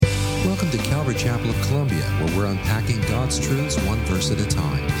to Calvary Chapel of Columbia, where we're unpacking God's truths one verse at a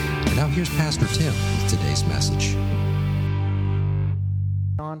time. And now here's Pastor Tim with today's message.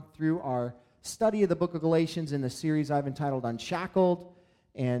 On through our study of the book of Galatians in the series I've entitled Unshackled,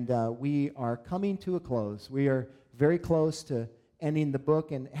 and we are coming to a close. We are very close to ending the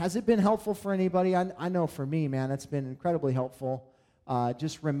book, and has it been helpful for anybody? I know for me, man, it's been incredibly helpful,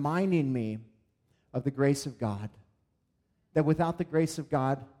 just reminding me of the grace of God, that without the grace of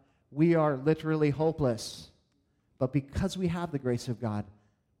God, we are literally hopeless. But because we have the grace of God,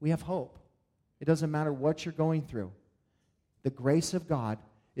 we have hope. It doesn't matter what you're going through. The grace of God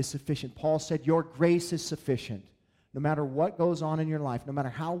is sufficient. Paul said, your grace is sufficient. No matter what goes on in your life, no matter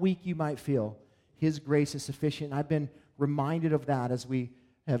how weak you might feel, His grace is sufficient. I've been reminded of that as we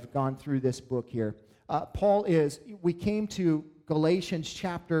have gone through this book here. We came to Galatians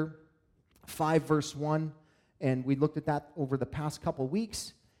chapter 5, verse 1, and we looked at that over the past couple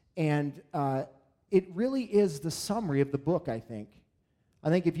weeks. And it really is the summary of the book, I think. I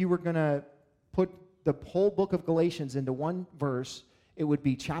think if you were going to put the whole book of Galatians into one verse, it would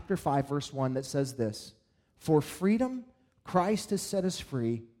be chapter 5, verse 1 that says this: For freedom, Christ has set us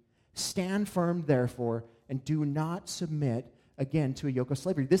free. Stand firm, therefore, and do not submit again to a yoke of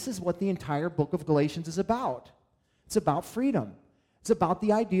slavery. This is what the entire book of Galatians is about. It's about freedom. It's about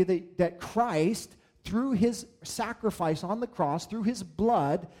the idea that Christ, through His sacrifice on the cross, through His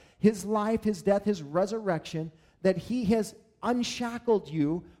blood, His life, His death, His resurrection, that He has unshackled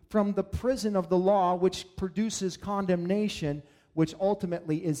you from the prison of the law, which produces condemnation, which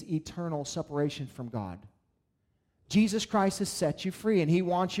ultimately is eternal separation from God. Jesus Christ has set you free, and He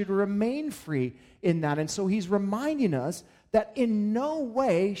wants you to remain free in that. And so He's reminding us that in no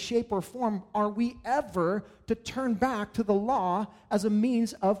way, shape, or form are we ever to turn back to the law as a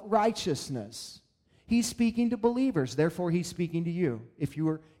means of righteousness. He's speaking to believers, therefore He's speaking to you. If you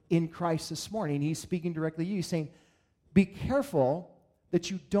were in Christ this morning, He's speaking directly to you. He's saying, be careful that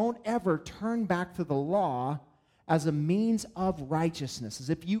you don't ever turn back to the law as a means of righteousness, as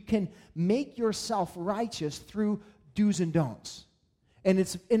if you can make yourself righteous through do's and don'ts. And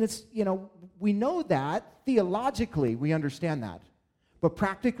it's we know that theologically, we understand that. But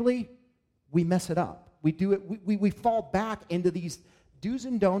practically, we mess it up. We do it, we fall back into these do's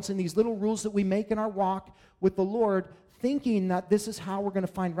and don'ts and these little rules that we make in our walk with the Lord, thinking that this is how we're going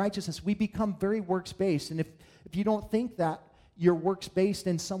to find righteousness. We become very works-based. And if you don't think that you're works-based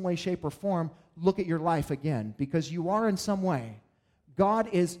in some way, shape, or form, look at your life again, because you are in some way. God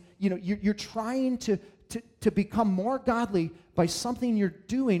is, you're trying to become more godly by something you're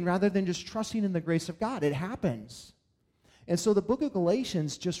doing rather than just trusting in the grace of God. It happens. And so the book of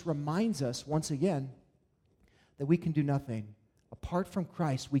Galatians just reminds us once again that we can do nothing. Apart from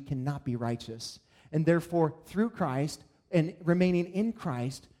Christ, we cannot be righteous. And therefore, through Christ and remaining in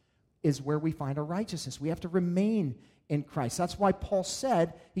Christ is where we find our righteousness. We have to remain in Christ. That's why Paul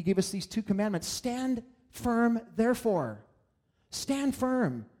said, he gave us these two commandments. Stand firm, therefore. Stand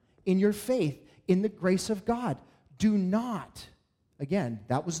firm in your faith, in the grace of God. Do not, again,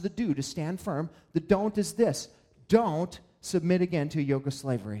 that was the do, to stand firm. The don't is this: don't submit again to a yoke of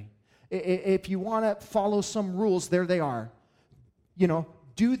slavery. If you want to follow some rules, there they are.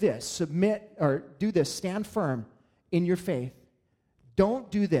 Do this, submit, or do this, stand firm in your faith.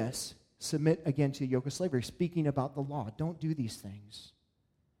 Don't do this, submit again to a yoke of slavery. Speaking about the law, don't do these things.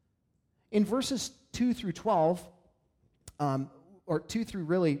 In verses 2 through 12, or 2 through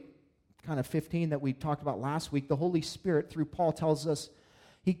really kind of 15 that we talked about last week, the Holy Spirit, through Paul, tells us,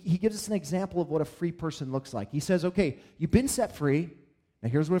 he gives us an example of what a free person looks like. He says, okay, you've been set free. Now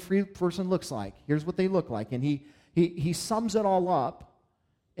here's what a free person looks like. Here's what they look like. And he sums it all up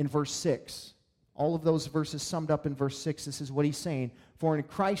in verse 6. All of those verses summed up in verse 6. This is what he's saying. For in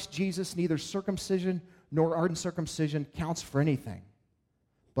Christ Jesus, neither circumcision nor uncircumcision counts for anything,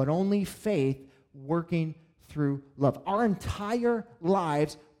 but only faith working through love. Our entire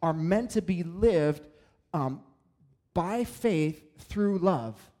lives are meant to be lived by faith through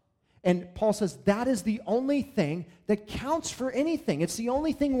love. And Paul says that is the only thing that counts for anything. It's the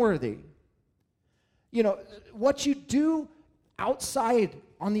only thing worthy. What you do outside,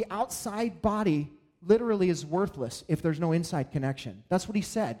 on the outside body, literally is worthless if there's no inside connection. That's what he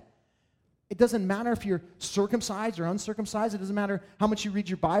said. It doesn't matter if you're circumcised or uncircumcised. It doesn't matter how much you read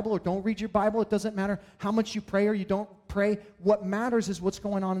your Bible or don't read your Bible. It doesn't matter how much you pray or you don't pray. What matters is what's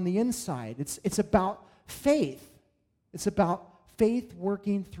going on in the inside. It's about faith. It's about faith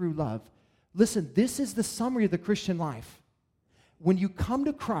working through love. Listen, this is the summary of the Christian life. When you come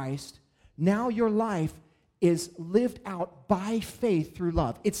to Christ, now your life is lived out by faith through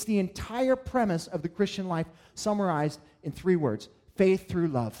love. It's the entire premise of the Christian life summarized in 3 words: faith through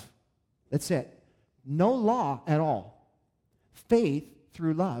love. That's it. No law at all. Faith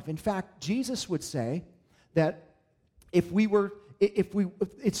through love. In fact, Jesus would say that if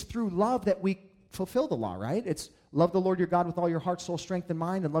it's through love that we fulfill the law, right? It's love the Lord your God with all your heart, soul, strength, and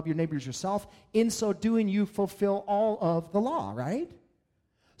mind, and love your neighbors yourself. In so doing, you fulfill all of the law, right?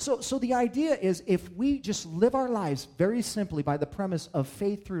 So the idea is if we just live our lives very simply by the premise of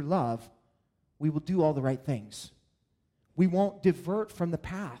faith through love, we will do all the right things. We won't divert from the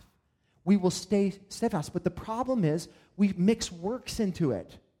path. We will stay steadfast. But the problem is we mix works into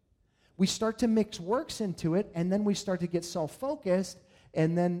it. We start to mix works into it, and then we start to get self-focused,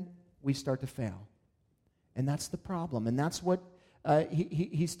 and then we start to fail. And that's the problem. And that's what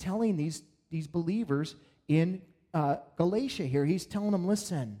he's telling these believers in Galatia here. He's telling them,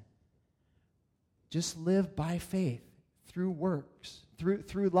 listen, just live by faith through works,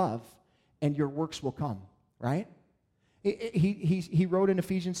 through love, and your works will come, right? He wrote in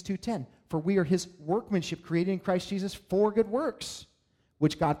Ephesians 2:10, for we are his workmanship created in Christ Jesus for good works,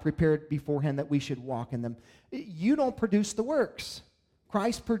 which God prepared beforehand that we should walk in them. You don't produce the works.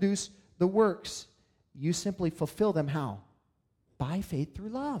 Christ produced the works. You simply fulfill them how? By faith through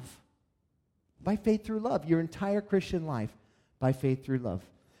love. By faith through love. Your entire Christian life, by faith through love.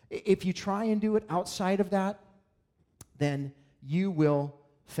 If you try and do it outside of that, then you will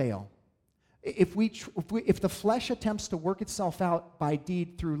fail. If the flesh attempts to work itself out by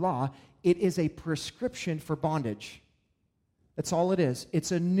deed through law, it is a prescription for bondage. That's all it is.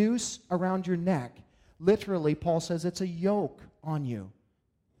 It's a noose around your neck. Literally, Paul says it's a yoke on you.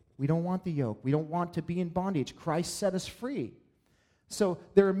 We don't want the yoke. We don't want to be in bondage. Christ set us free. So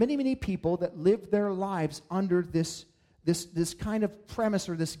there are many, many people that live their lives under this kind of premise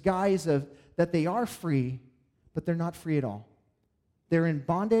or this guise of that they are free, but they're not free at all. They're in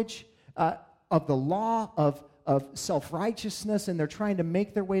bondage of the law, of self-righteousness, and they're trying to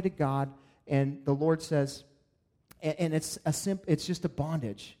make their way to God. And the Lord says, and it's just a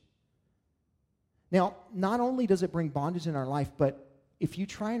bondage. Now, not only does it bring bondage in our life, but if you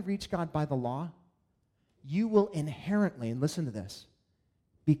try and reach God by the law, you will inherently, and listen to this,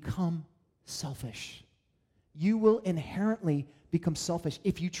 become selfish. You will inherently become selfish.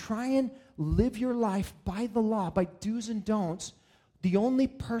 If you try and live your life by the law, by do's and don'ts, the only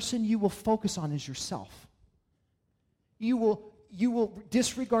person you will focus on is yourself. You will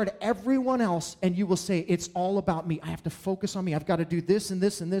disregard everyone else, and you will say, it's all about me. I have to focus on me. I've got to do this and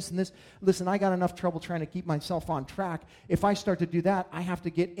this and this and this. Listen, I got enough trouble trying to keep myself on track. If I start to do that, I have to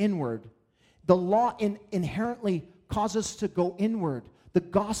get inward. The law inherently causes us to go inward. The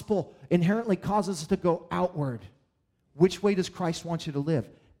gospel inherently causes us to go outward. Which way does Christ want you to live?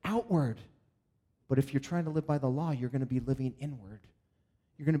 Outward. But if you're trying to live by the law, you're going to be living inward.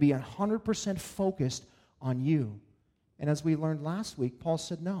 You're going to be 100% focused on you. And as we learned last week, Paul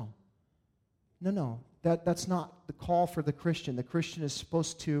said, no, that's not the call for the Christian. The Christian is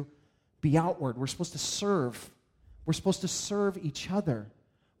supposed to be outward. We're supposed to serve. We're supposed to serve each other.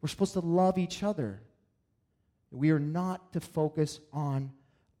 We're supposed to love each other. We are not to focus on,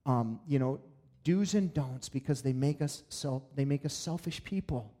 do's and don'ts because they make us selfish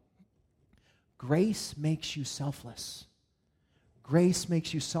people. Grace makes you selfless. Grace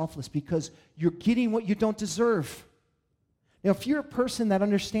makes you selfless because you're getting what you don't deserve. Now, if you're a person that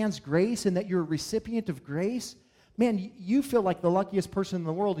understands grace and that you're a recipient of grace, man, you feel like the luckiest person in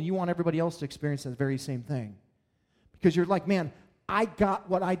the world and you want everybody else to experience that very same thing. Because you're like, man, I got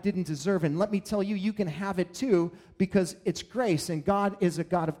what I didn't deserve, and let me tell you, you can have it too because it's grace, and God is a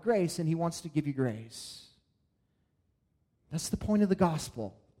God of grace, and he wants to give you grace. That's the point of the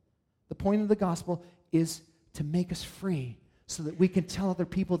gospel. The point of the gospel is to make us free so that we can tell other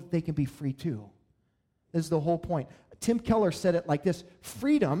people that they can be free too. This is the whole point. Tim Keller said it like this: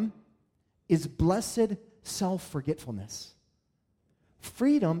 freedom is blessed self-forgetfulness.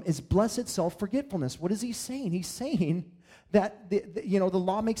 Freedom is blessed self-forgetfulness. What is he saying? He's saying that the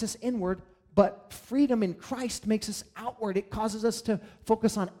law makes us inward, but freedom in Christ makes us outward. It causes us to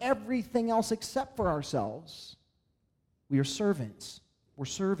focus on everything else except for ourselves. We are servants. We're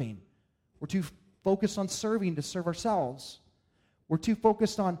serving. We're too focused on serving to serve ourselves. We're too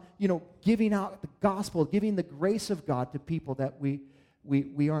focused on, giving out the gospel, giving the grace of God to people that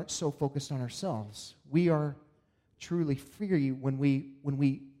we aren't so focused on ourselves. We are truly free when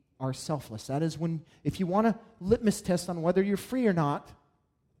we are selfless. That is when, if you want a litmus test on whether you're free or not,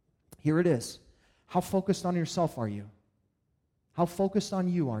 here it is. How focused on yourself are you? How focused on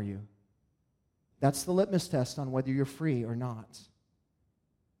you are you? That's the litmus test on whether you're free or not.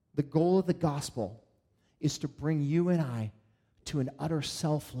 The goal of the gospel is to bring you and I to an utter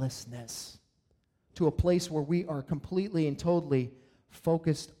selflessness, to a place where we are completely and totally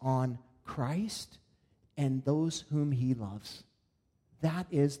focused on Christ and those whom he loves. That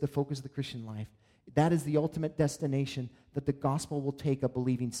is the focus of the Christian life. That is the ultimate destination that the gospel will take a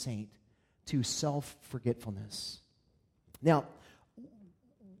believing saint to self-forgetfulness. Now,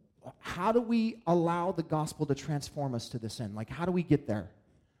 how do we allow the gospel to transform us to this end? Like, how do we get there?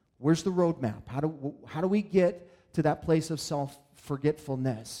 Where's the roadmap? How do we get to that place of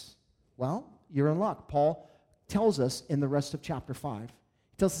self-forgetfulness? Well, you're in luck. Paul tells us in the rest of chapter 5.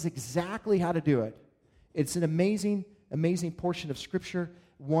 He tells us exactly how to do it. It's an amazing, amazing portion of Scripture,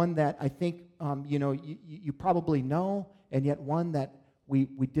 one that I think you probably know, and yet one that we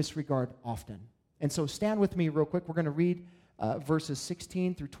disregard often. And so stand with me real quick. We're going to read verses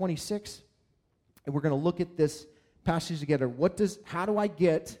 16 through 26, and we're going to look at this passage together. How do I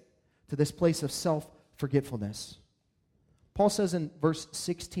get to this place of self-forgetfulness? Paul says in verse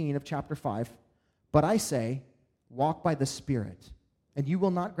 16 of chapter 5, "But I say, walk by the Spirit, and you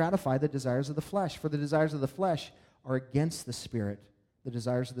will not gratify the desires of the flesh. For the desires of the flesh are against the Spirit. The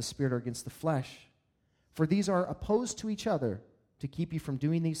desires of the Spirit are against the flesh. For these are opposed to each other to keep you from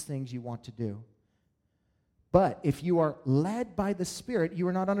doing these things you want to do. But if you are led by the Spirit, you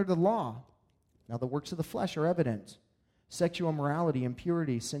are not under the law. Now the works of the flesh are evident: sexual immorality,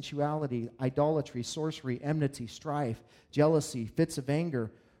 impurity, sensuality, idolatry, sorcery, enmity, strife, jealousy, fits of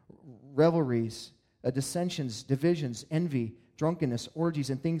anger, revelries, dissensions, divisions, envy, drunkenness, orgies,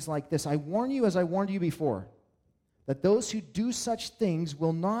 and things like this. I warn you, as I warned you before, that those who do such things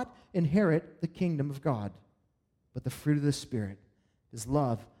will not inherit the kingdom of God. But the fruit of the Spirit is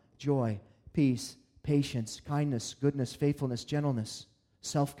love, joy, peace, patience, kindness, goodness, faithfulness, gentleness,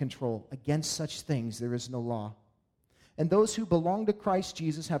 self-control. Against such things there is no law. And those who belong to Christ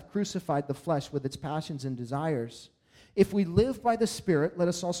Jesus have crucified the flesh with its passions and desires. If we live by the Spirit, let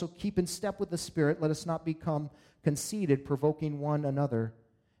us also keep in step with the Spirit. Let us not become conceited, provoking one another,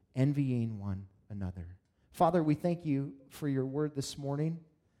 envying one another." Father, we thank you for your word this morning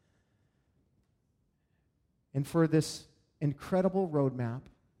and for this incredible roadmap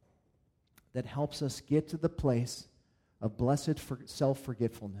that helps us get to the place of blessed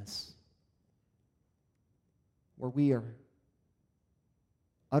self-forgetfulness, where we are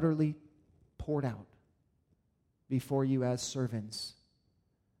utterly poured out before you as servants,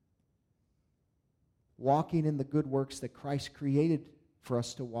 walking in the good works that Christ created for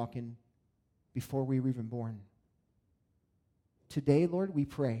us to walk in before we were even born. Today, Lord, we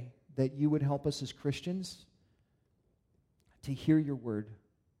pray that you would help us as Christians to hear your word,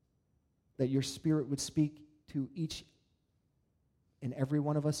 that your Spirit would speak to each and every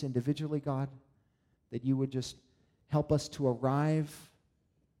one of us individually, God, that you would just help us to arrive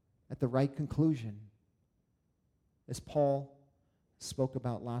at the right conclusion. As Paul spoke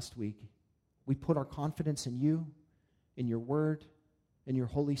about last week, we put our confidence in you, in your word, in your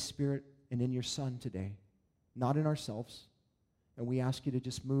Holy Spirit, and in your Son today, not in ourselves. And we ask you to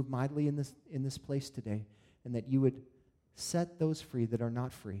just move mightily in this place today, and that you would set those free that are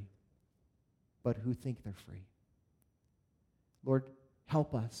not free, but who think they're free. Lord,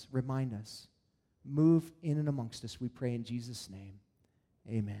 help us, remind us, move in and amongst us, we pray in Jesus' name.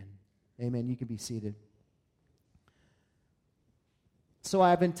 Amen. Amen. You can be seated. So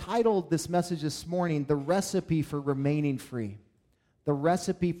I've entitled this message this morning, "The Recipe for Remaining Free." The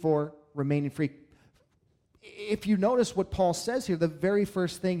recipe for remaining free. If you notice what Paul says here, the very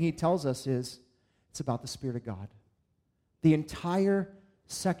first thing he tells us is it's about the Spirit of God. The entire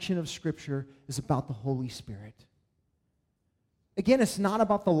section of Scripture is about the Holy Spirit. Again, it's not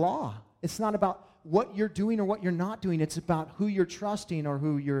about the law. It's not about what you're doing or what you're not doing. It's about who you're trusting or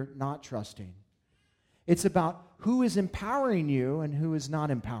who you're not trusting. It's about who is empowering you and who is not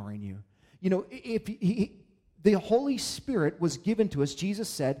empowering you. You know, the Holy Spirit was given to us. Jesus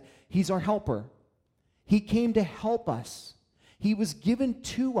said he's our helper. He came to help us. He was given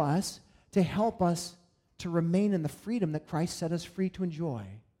to us to help us to remain in the freedom that Christ set us free to enjoy.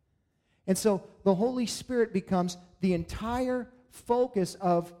 And so the Holy Spirit becomes the entire focus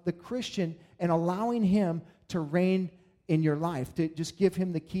of the Christian and allowing him to reign in your life, to just give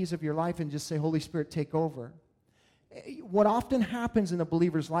him the keys of your life and just say, Holy Spirit, take over. What often happens in a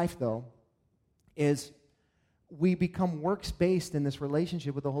believer's life, though, is we become works-based in this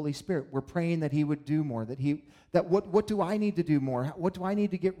relationship with the Holy Spirit. We're praying that he would do more, that what do I need to do more? What do I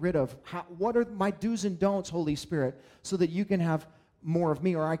need to get rid of? What are my do's and don'ts, Holy Spirit, so that you can have more of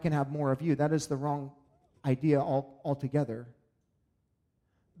me or I can have more of you? That is the wrong idea altogether.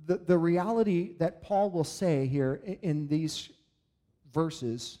 The reality that Paul will say here in these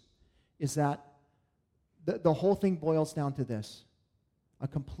verses is that the whole thing boils down to this: a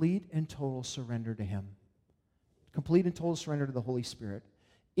complete and total surrender to him. Complete and total surrender to the Holy Spirit.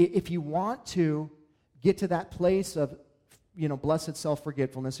 If you want to get to that place of, blessed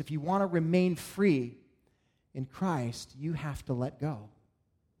self-forgetfulness, if you want to remain free in Christ, you have to let go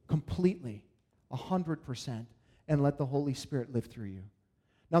completely, 100%, and let the Holy Spirit live through you.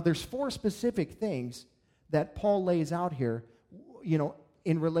 Now, there's 4 specific things that Paul lays out here,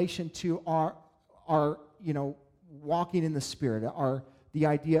 in relation to our walking in the Spirit, the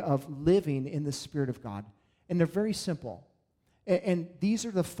idea of living in the Spirit of God. And they're very simple. And these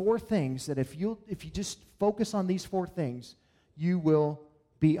are the 4 things that if you just focus on these 4 things, you will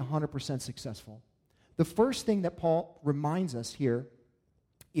be 100% successful. The first thing that Paul reminds us here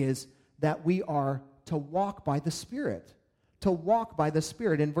is that we are to walk by the Spirit. To walk by the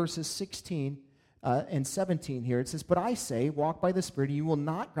Spirit. In verses 16 and 17 here, it says, "But I say, walk by the Spirit, and you will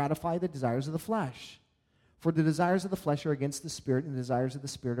not gratify the desires of the flesh. For the desires of the flesh are against the Spirit, and the desires of the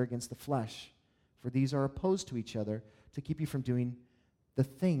Spirit are against the flesh. For these are opposed to each other, to keep you from doing the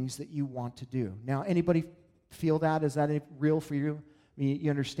things that you want to do." Now, anybody feel that? Is that real for you? I mean, you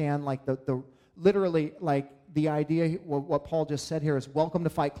understand, like, the literally, like, the idea, what Paul just said here is, welcome to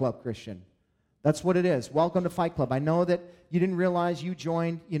Fight Club, Christian. That's what it is. Welcome to Fight Club. I know that you didn't realize you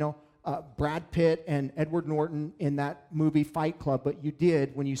joined, Brad Pitt and Edward Norton in that movie Fight Club, but you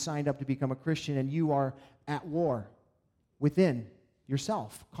did when you signed up to become a Christian, and you are at war within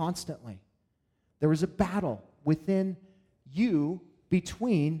yourself constantly. There is a battle within you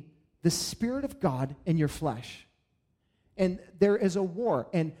between the Spirit of God and your flesh. And there is a war.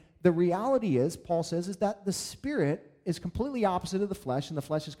 And the reality is, Paul says, is that the Spirit is completely opposite of the flesh, and the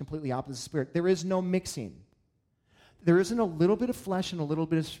flesh is completely opposite of the Spirit. There is no mixing. There isn't a little bit of flesh and a little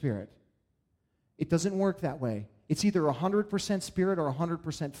bit of Spirit. It doesn't work that way. It's either 100% Spirit or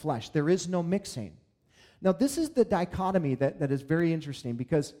 100% flesh. There is no mixing. Now, this is the dichotomy that is very interesting,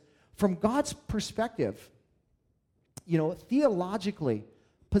 because from God's perspective, theologically,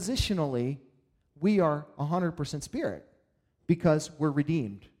 positionally, we are 100% Spirit because we're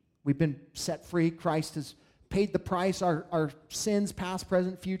redeemed. We've been set free. Christ has paid the price. Our sins, past,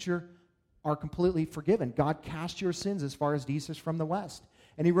 present, future, are completely forgiven. God cast your sins as far as the east is from the west,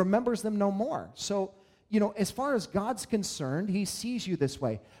 and He remembers them no more. So, as far as God's concerned, He sees you this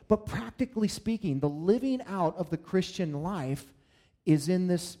way. But practically speaking, the living out of the Christian life is in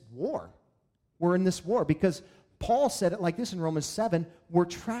this war. We're in this war because Paul said it like this in Romans 7, we're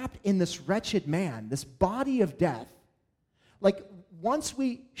trapped in this wretched man, this body of death. Like, once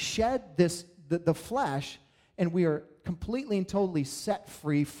we shed the flesh, and we are completely and totally set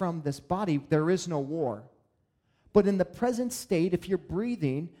free from this body, there is no war. But in the present state, if you're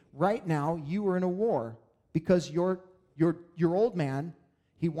breathing right now, you are in a war, because your old man,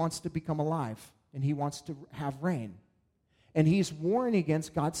 he wants to become alive, and he wants to have reign. And he's warring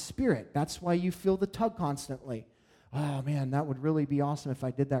against God's Spirit. That's why you feel the tug constantly. Oh, man, that would really be awesome if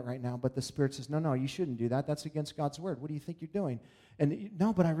I did that right now. But the Spirit says, no, you shouldn't do that. That's against God's Word. What do you think you're doing? And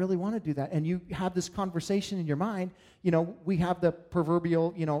no, but I really want to do that. And you have this conversation in your mind. We have the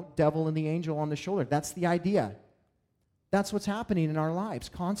proverbial, devil and the angel on the shoulder. That's the idea. That's what's happening in our lives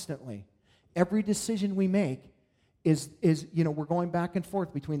constantly. Every decision we make is we're going back and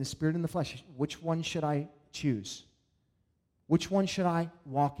forth between the Spirit and the flesh. Which one should I choose? Which one should I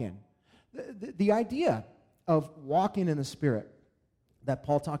walk in? The idea of walking in the Spirit that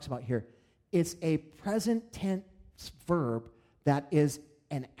Paul talks about here is a present tense verb that is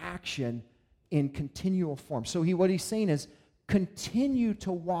an action in continual form. So what he's saying is, continue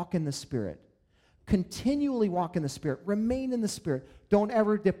to walk in the Spirit. Continually walk in the Spirit. Remain in the Spirit. Don't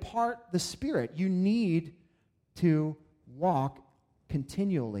ever depart the Spirit. You need to walk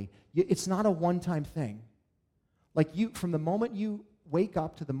continually. It's not a one-time thing. Like, from the moment you wake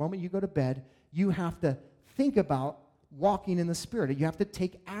up to the moment you go to bed, you have to think about walking in the Spirit. You have to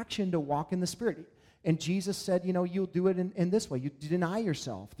take action to walk in the Spirit. And Jesus said, you'll do it in this way. You deny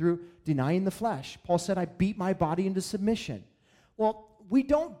yourself through denying the flesh. Paul said, I beat my body into submission. Well, we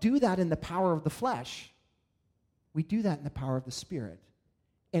don't do that in the power of the flesh. We do that in the power of the Spirit.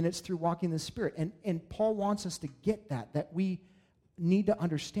 And it's through walking in the Spirit. And Paul wants us to get that we need to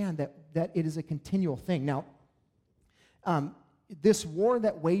understand that it is a continual thing. Now, this war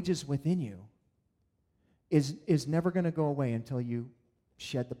that wages within you is never going to go away until you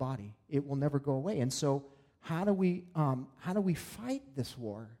shed the body. It will never go away. And so, how do we fight this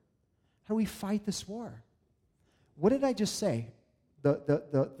war? How do we fight this war? What did I just say?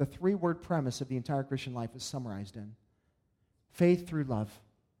 The 3-word premise of the entire Christian life is summarized in faith through love.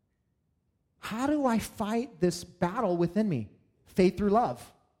 How do I fight this battle within me? Faith through love.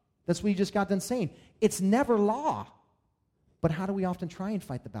 That's what you just got done saying. It's never law. But how do we often try and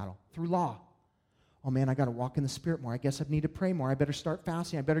fight the battle? Through law. oh man, I got to walk in the Spirit more. I guess I need to pray more. I better start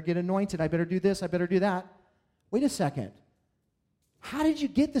fasting. I better get anointed. I better do this. I better do that. Wait a second. How did you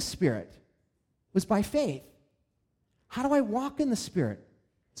get the Spirit? It was by faith. How do I walk in the Spirit?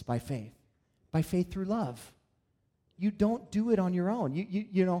 It's by faith. By faith through love. You don't do it on your own.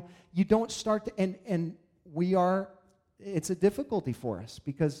 You don't start to, and it's a difficulty for us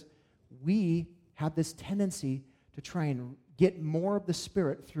because we have this tendency to try and get more of the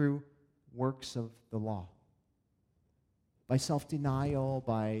Spirit through works of the law. By self-denial,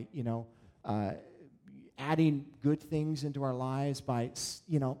 by, adding good things into our lives, by,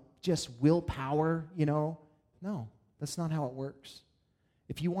 just willpower, No, that's not how it works.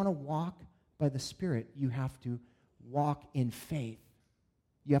 If you want to walk by the Spirit, you have to walk in faith.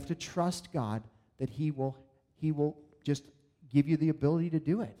 You have to trust God that He will just give you the ability to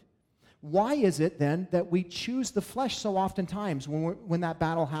do it. Why is it then that we choose the flesh so oftentimes when that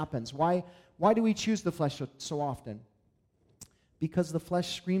battle happens? Why do we choose the flesh so often? Because the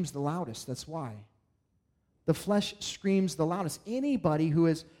flesh screams the loudest. That's why. The flesh screams the loudest. Anybody who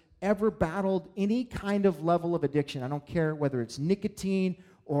has ever battled any kind of level of addiction, I don't care whether it's nicotine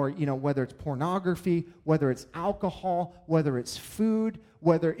or, whether it's pornography, whether it's alcohol, whether it's food,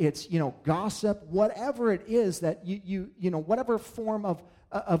 whether it's, gossip, whatever it is that whatever form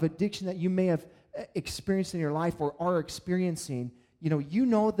of addiction that you may have experienced in your life or are experiencing, you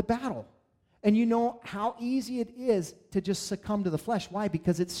know the battle. And you know how easy it is to just succumb to the flesh. Why?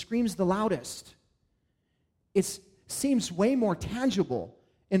 Because it screams the loudest. It seems way more tangible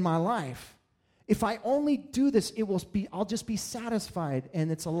in my life. If I only do this, I'll just be satisfied, and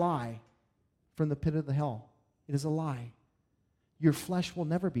it's a lie from the pit of the hell. It is a lie. Your flesh will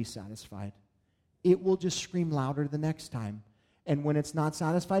never be satisfied. It will just scream louder the next time. And when it's not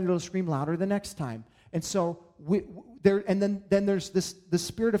satisfied, it'll scream louder the next time. And so then there's the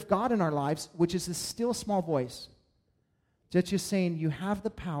Spirit of God in our lives, which is this still small voice. That's just saying you have the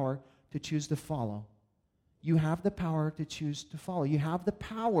power to choose to follow. You have the power to choose to follow. You have the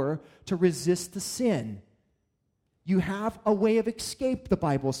power to resist the sin. You have a way of escape, the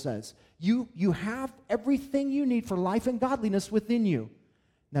Bible says. You have everything you need for life and godliness within you.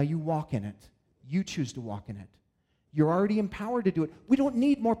 Now you walk in it. You choose to walk in it. You're already empowered to do it. We don't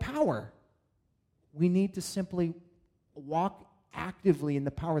need more power. We need to simply walk actively in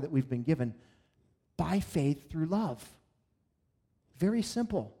the power that we've been given by faith through love. Very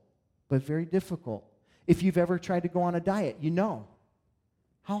simple, but very difficult. If you've ever tried to go on a diet, you know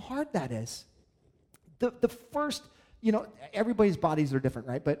how hard that is. The first, everybody's bodies are different,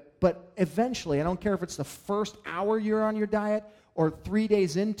 right? But eventually, I don't care if it's the first hour you're on your diet or 3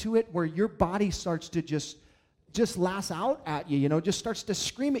 days into it where your body starts to just lash out at you, just starts to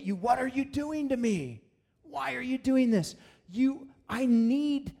scream at you, what are you doing to me? Why are you doing this? I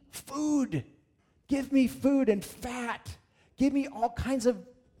need food. Give me food and fat. Give me all kinds of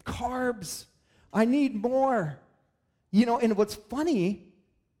carbs. I need more. And what's funny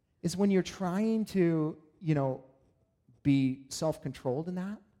is when you're trying to, be self-controlled in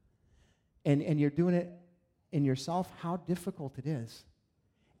that, and you're doing it in yourself, how difficult it is.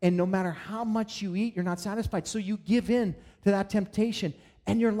 And no matter how much you eat, you're not satisfied. So you give in to that temptation.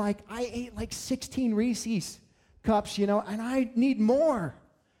 And you're like, I ate like 16 Reese's cups, and I need more.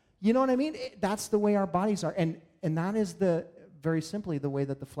 You know what I mean? That's the way our bodies are. And that is very simply the way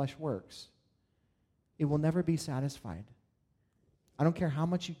that the flesh works. It will never be satisfied. I don't care how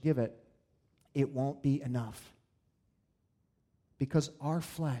much you give it, it won't be enough. Because our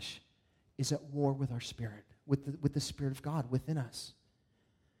flesh is at war with our spirit, with the Spirit of God within us.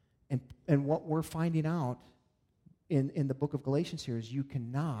 And what we're finding out in the book of Galatians here is you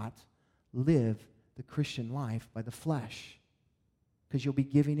cannot live the Christian life by the flesh because you'll be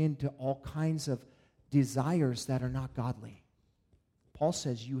giving in to all kinds of desires that are not godly. Paul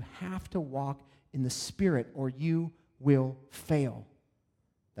says you have to walk in the Spirit or you will fail.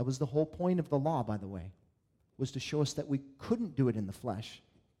 That was the whole point of the law, by the way, was to show us that we couldn't do it in the flesh,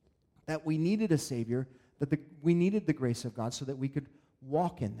 that we needed a Savior, that we needed the grace of God so that we could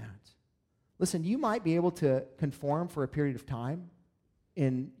walk in that. Listen, you might be able to conform for a period of time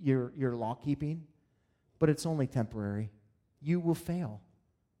in your law keeping, but it's only temporary. You will fail.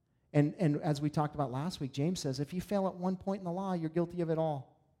 And as we talked about last week, James says, if you fail at one point in the law, you're guilty of it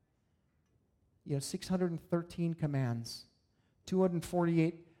all. 613 commands,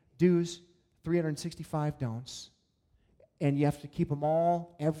 248 do's, 365 don'ts. And you have to keep them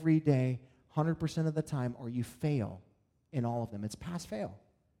all every day, 100% of the time, or you fail in all of them. It's pass-fail.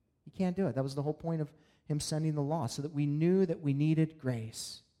 You can't do it. That was the whole point of him sending the law, so that we knew that we needed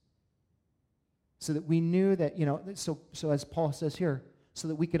grace. So that we knew that, so as Paul says here, so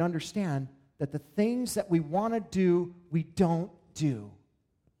that we could understand that the things that we want to do, we don't do.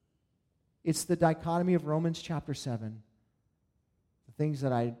 It's the dichotomy of Romans chapter 7. The things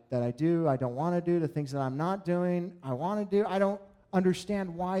that I do, I don't want to do. The things that I'm not doing, I want to do. I don't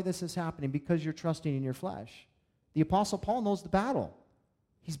understand why this is happening, because you're trusting in your flesh. The Apostle Paul knows the battle.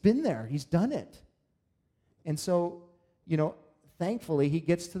 He's been there. He's done it. And so, thankfully, he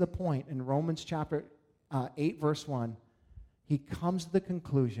gets to the point in Romans chapter 8, verse 1. He comes to the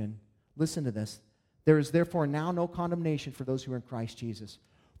conclusion, listen to this, there is therefore now no condemnation for those who are in Christ Jesus.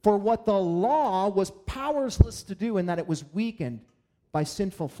 For what the law was powerless to do, in that it was weakened by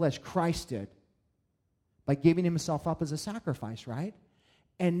sinful flesh, Christ did, by giving himself up as a sacrifice, right?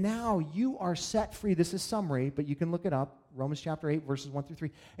 And now you are set free. This is summary, but you can look it up. Romans chapter 8, verses 1 through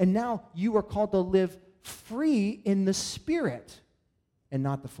 3. And now you are called to live free in the Spirit and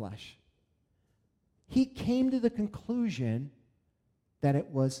not the flesh. He came to the conclusion that it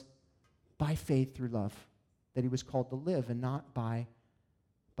was by faith through love that he was called to live, and not by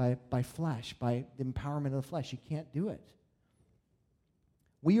flesh, by the empowerment of the flesh. You can't do it.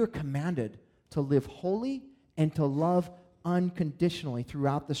 We are commanded to live holy and to love unconditionally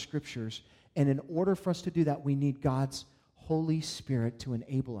throughout the Scriptures. And in order for us to do that, we need God's Holy Spirit to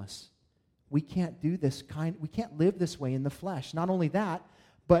enable us. We can't do we can't live this way in the flesh. Not only that,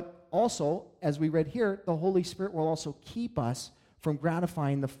 but also, as we read here, the Holy Spirit will also keep us from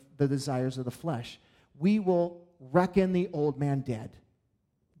gratifying the desires of the flesh. We will reckon the old man dead.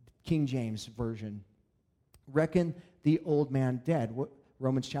 King James Version. Reckon the old man dead.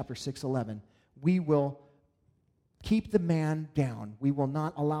 Romans chapter 6:11. We will keep the man down. We will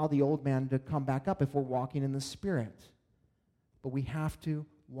not allow the old man to come back up if we're walking in the Spirit. But we have to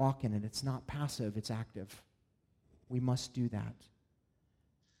walk in it. It's not passive, it's active. We must do that.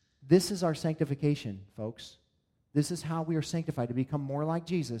 This is our sanctification, folks. This is how we are sanctified. To become more like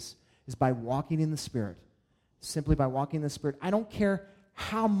Jesus is by walking in the Spirit. Simply by walking in the Spirit. I don't care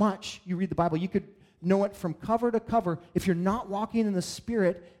how much you read the Bible. You could know it from cover to cover. If you're not walking in the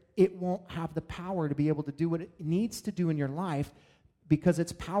Spirit, it won't have the power to be able to do what it needs to do in your life, because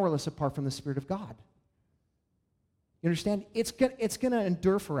it's powerless apart from the Spirit of God. You understand? It's going to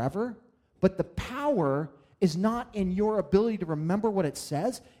endure forever, but the power is not in your ability to remember what it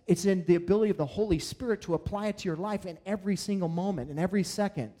says. It's in the ability of the Holy Spirit to apply it to your life in every single moment, in every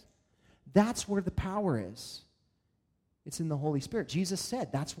second. That's where the power is. It's in the Holy Spirit. Jesus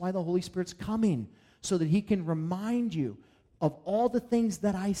said that's why the Holy Spirit's coming, so that he can remind you of all the things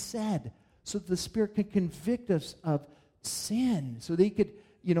that I said, so that the Spirit can convict us of sin, so that he could,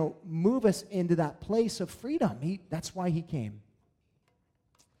 move us into that place of freedom. That's why he came.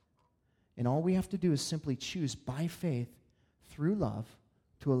 And all we have to do is simply choose by faith, through love,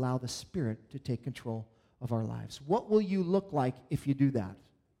 to allow the Spirit to take control of our lives. What will you look like if you do that?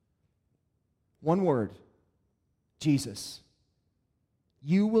 One word: Jesus.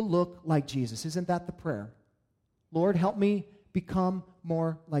 You will look like Jesus. Isn't that the prayer? Lord, help me become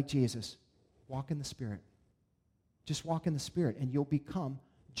more like Jesus. Walk in the Spirit. Just walk in the Spirit, and you'll become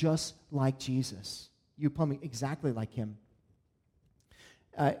just like Jesus. You become exactly like him.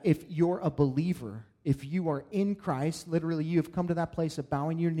 If you're a believer, if you are in Christ, literally you have come to that place of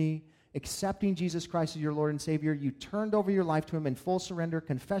bowing your knee, accepting Jesus Christ as your Lord and Savior. You turned over your life to him in full surrender,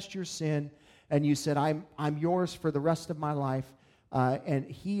 confessed your sin, and you said, I'm yours for the rest of my life, and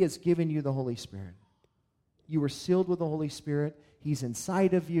he has given you the Holy Spirit. You were sealed with the Holy Spirit. He's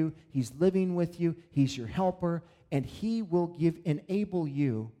inside of you. He's living with you. He's your helper, and he will enable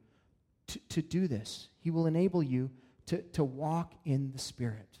you to do this. He will enable you to walk in the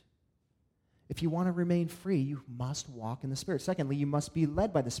Spirit. If you want to remain free, you must walk in the Spirit. Secondly, you must be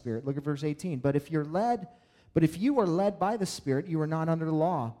led by the Spirit. Look at verse 18. But if you are led by the Spirit, you are not under the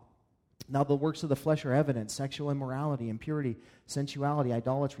law. Now the works of the flesh are evident: sexual immorality, impurity, sensuality,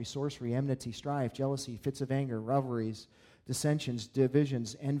 idolatry, sorcery, enmity, strife, jealousy, fits of anger, revelries, dissensions,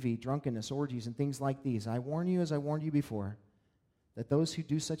 divisions, envy, drunkenness, orgies, and things like these. I warn you, as I warned you before, that those who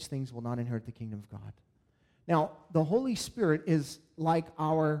do such things will not inherit the kingdom of God. Now, the Holy Spirit is like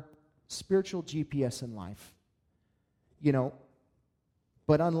our spiritual GPS in life.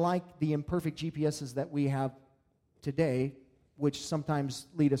 But unlike the imperfect GPSs that we have today, which sometimes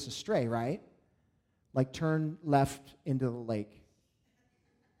lead us astray, right? Like turn left into the lake.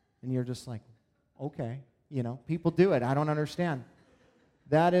 And you're just like, okay, people do it. I don't understand.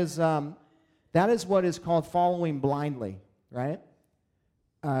 That is what is called following blindly, right?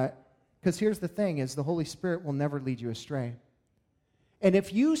 Because here's the thing, is the Holy Spirit will never lead you astray. And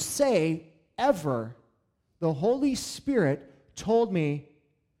if you say ever, the Holy Spirit told me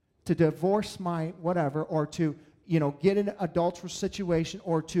to divorce my whatever, or to, get in an adulterous situation,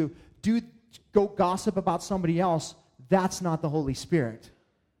 or to do go gossip about somebody else, that's not the Holy Spirit.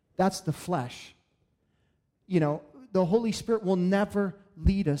 That's the flesh. The Holy Spirit will never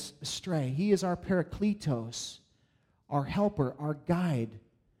lead us astray. He is our Parakletos, our helper, our guide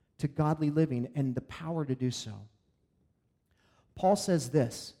to godly living and the power to do so. Paul says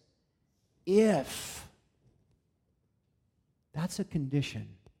this, if, that's a condition.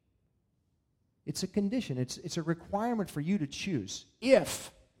 It's a condition. It's a requirement for you to choose.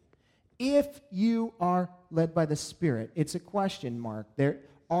 If you are led by the Spirit, it's a question mark.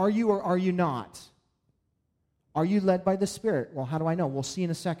 Are you or are you not? Are you led by the Spirit? Well, how do I know? We'll see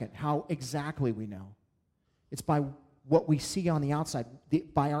in a second how exactly we know. It's by what we see on the outside,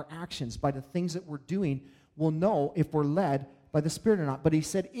 by our actions, by the things that we're doing. We'll know if we're led by the Spirit or not. But he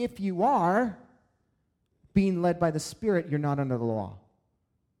said, if you are being led by the Spirit, you're not under the law.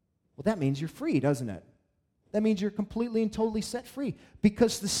 Well, that means you're free, doesn't it? That means you're completely and totally set free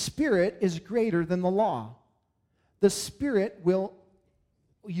because the Spirit is greater than the law. The Spirit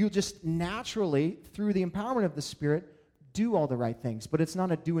you just naturally, through the empowerment of the Spirit, do all the right things. But it's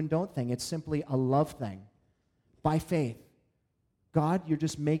not a do and don't thing. It's simply a love thing. By faith. God, you're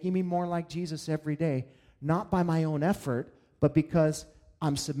just making me more like Jesus every day, not by my own effort, but because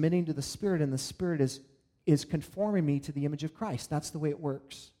I'm submitting to the Spirit, and the Spirit is conforming me to the image of Christ. That's the way it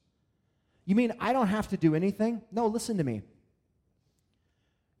works. You mean I don't have to do anything? No, listen to me.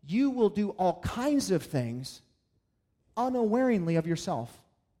 You will do all kinds of things unawareingly of yourself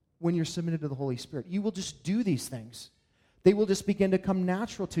when you're submitted to the Holy Spirit. You will just do these things. They will just begin to come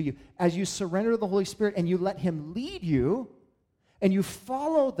natural to you. As you surrender to the Holy Spirit and you let Him lead you, and you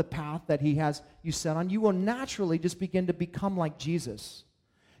follow the path that He has you set on, you will naturally just begin to become like Jesus.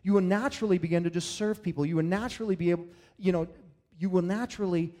 You will naturally begin to just serve people. You will naturally be able, you will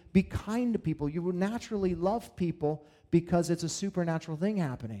naturally be kind to people. You will naturally love people because it's a supernatural thing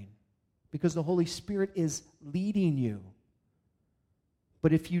happening. Because the Holy Spirit is leading you.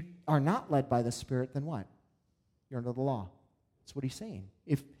 But if you are not led by the Spirit, then what? You're under the law. That's what he's saying.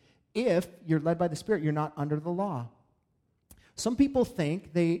 If you're led by the Spirit, you're not under the law. Some people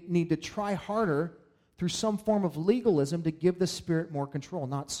think they need to try harder through some form of legalism to give the Spirit more control.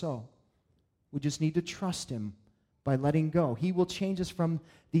 Not so. We just need to trust Him by letting go. He will change us from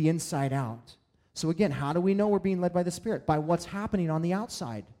the inside out. So again, how do we know we're being led by the Spirit? By what's happening on the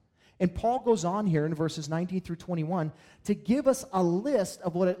outside. And Paul goes on here in verses 19 through 21 to give us a list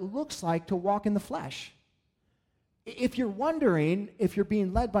of what it looks like to walk in the flesh. If you're wondering if you're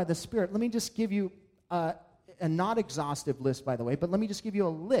being led by the Spirit, let me just give you a not exhaustive list, by the way, but let me just give you a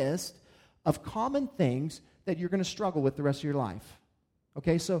list of common things that you're going to struggle with the rest of your life.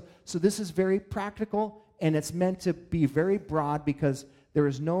 Okay, so this is very practical, and it's meant to be very broad because there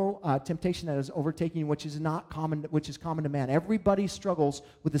is no temptation that is overtaking which is common to man. Everybody struggles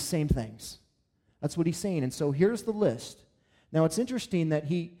with the same things. That's what he's saying. And so here's the list. Now it's interesting that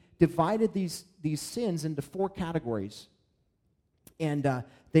he divided these sins into 4 categories. And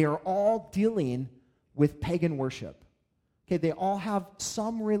they are all dealing with pagan worship. Okay, they all have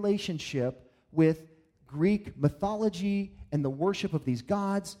some relationship with Greek mythology and the worship of these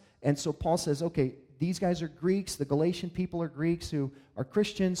gods. And so Paul says, okay, these guys are Greeks. The Galatian people are Greeks who are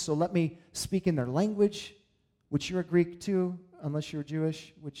Christians. So let me speak in their language, which you're a Greek too, unless you're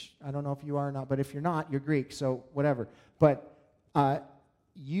Jewish, which I don't know if you are or not. But if you're not, you're Greek, so whatever. But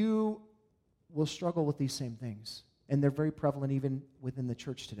you will struggle with these same things. And they're very prevalent even within the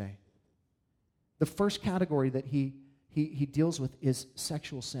church today. The first category that he deals with is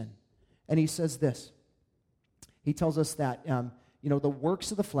sexual sin. And he says this. He tells us that, the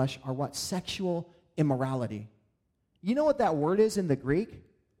works of the flesh are what? Sexual immorality. You know what that word is in the Greek?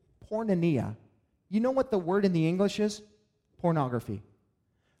 Porneia. You know what the word in the English is? Pornography.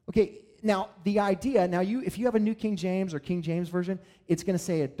 Okay, now the idea, if you have a New King James or King James Version, it's going to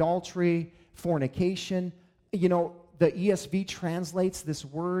say adultery, fornication. The ESV translates this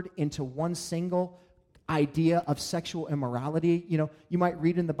word into one single idea of sexual immorality. You might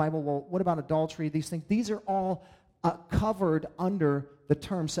read in the Bible, well, what about adultery? These things. These are all covered under the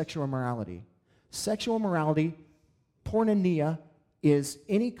term sexual immorality. Sexual immorality, porneia, is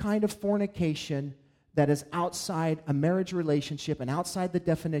any kind of fornication that is outside a marriage relationship and outside the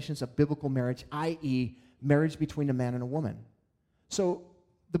definitions of biblical marriage, i.e., marriage between a man and a woman. So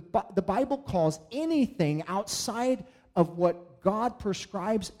the Bible calls anything outside of what God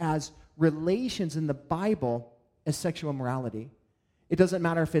prescribes as relations in the Bible as sexual immorality. It doesn't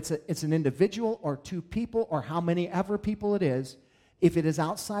matter if it's an individual or 2 people or how many ever people it is. If it is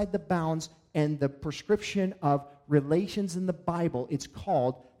outside the bounds and the prescription of relations in the Bible, it's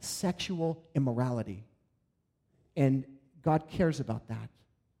called sexual immorality. And God cares about that.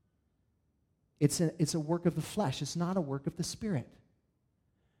 It's a work of the flesh. It's not a work of the Spirit.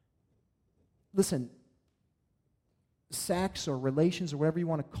 Listen, sex or relations or whatever you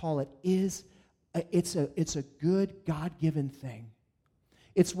want to call it it's a good God-given thing.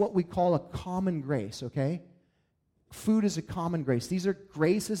 It's what we call a common grace, okay? Food is a common grace. These are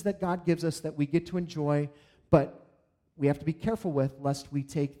graces that God gives us that we get to enjoy, but we have to be careful with lest we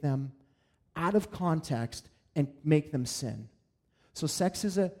take them out of context and make them sin. So sex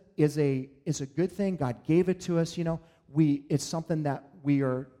is a good thing. God gave it to us, it's something that we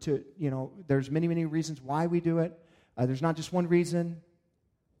are to, there's many, many reasons why we do it. There's not just one reason,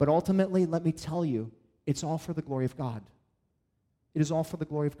 but ultimately, let me tell you, it's all for the glory of God. It is all for the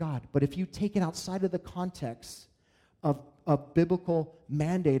glory of God. But if you take it outside of the context of a biblical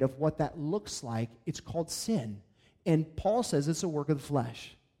mandate of what that looks like, it's called sin. And Paul says it's a work of the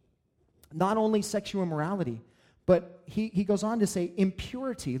flesh. Not only sexual immorality, but he goes on to say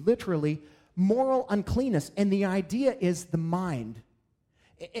impurity, literally moral uncleanness. And the idea is the mind.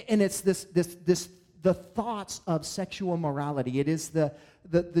 And it's the thoughts of sexual morality. It is the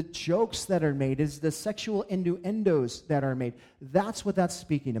jokes that are made. It is the sexual innuendos that are made. That's what that's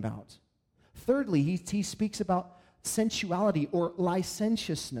speaking about. Thirdly, he speaks about sensuality or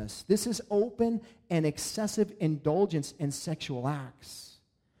licentiousness. This is open and excessive indulgence in sexual acts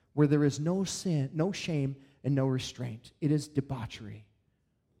where there is no sin, no shame, and no restraint. It is debauchery.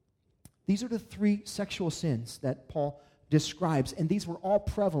 These are the three sexual sins that Paul describes, and these were all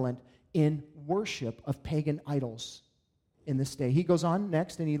prevalent in worship of pagan idols in this day. He goes on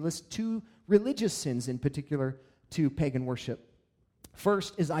next and he lists two religious sins in particular to pagan worship.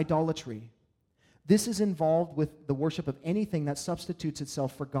 First is idolatry. This is involved with the worship of anything that substitutes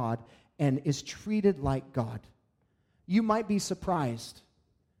itself for God and is treated like God. You might be surprised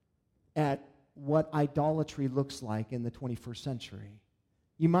at what idolatry looks like in the 21st century.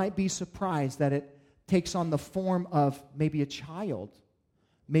 You might be surprised that it takes on the form of maybe a child,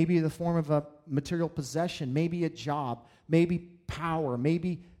 maybe the form of a material possession, maybe a job, maybe power,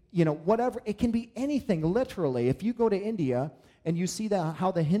 maybe, whatever. It can be anything, literally. If you go to India and you see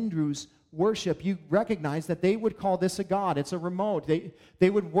how the Hindus worship, you recognize that they would call this a god. It's a remote. They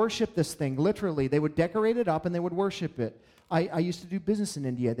would worship this thing, literally. They would decorate it up and they would worship it. I used to do business in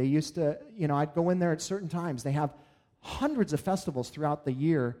India. They used to, I'd go in there at certain times. They have hundreds of festivals throughout the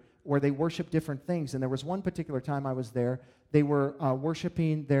year where they worship different things. And there was one particular time I was there, they were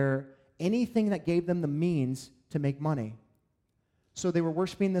worshiping anything that gave them the means to make money. So they were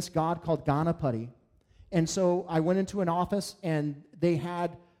worshiping this god called Ganapati. And so I went into an office and they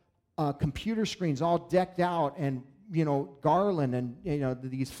had computer screens all decked out and, garland and,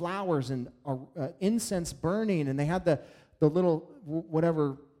 these flowers and incense burning. And they had the little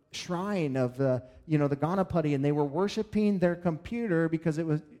whatever shrine of the Ganapati, and they were worshiping their computer because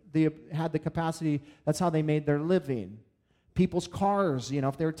they had the capacity. That's how they made their living. People's cars,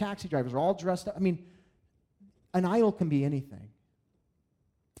 if they were taxi drivers, are all dressed up. I mean, an idol can be anything.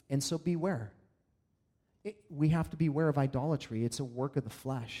 And so beware. We have to beware of idolatry. It's a work of the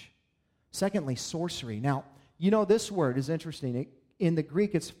flesh. Secondly, sorcery. Now, this word is interesting. In the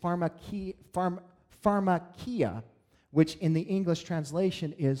Greek, it's pharmakia, which in the English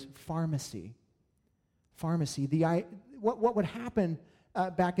translation is pharmacy. Pharmacy. What would happen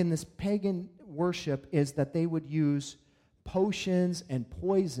back in this pagan worship is that they would use potions and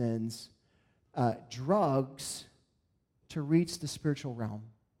poisons, drugs, to reach the spiritual realm,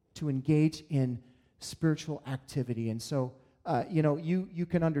 to engage in spiritual activity. And so, you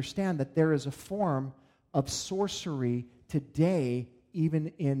can understand that there is a form of sorcery today,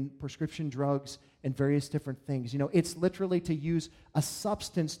 even in prescription drugs and various different things. It's literally to use a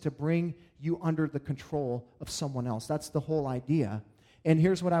substance to bring you under the control of someone else. That's the whole idea. And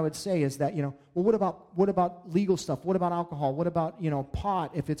here's what I would say is that, what about legal stuff? What about alcohol? What about,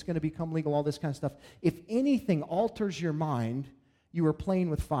 pot, if it's going to become legal, all this kind of stuff? If anything alters your mind, you are playing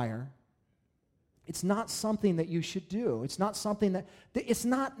with fire. It's not something that you should do. It's not something it's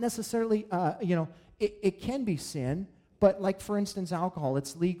not necessarily, it can be sin, but like, for instance, alcohol,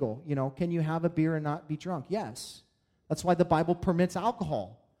 it's legal. Can you have a beer and not be drunk? Yes. That's why the Bible permits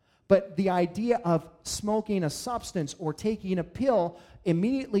alcohol. But the idea of smoking a substance or taking a pill,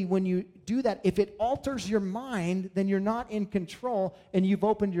 immediately when you do that, if it alters your mind, then you're not in control and you've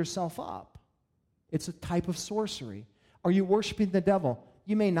opened yourself up. It's a type of sorcery. Are you worshiping the devil?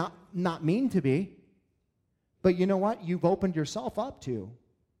 You may not mean to be, but you know what? You've opened yourself up to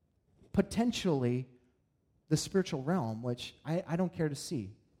potentially the spiritual realm, which I don't care to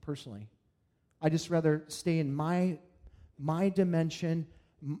see, personally. I just rather stay in my dimension,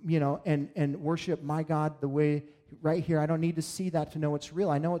 and worship my God the way right here. I don't need to see that to know it's real.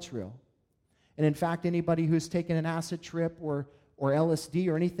 I know it's real. And in fact, anybody who's taken an acid trip or LSD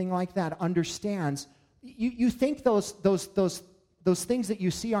or anything like that understands, you think those things that you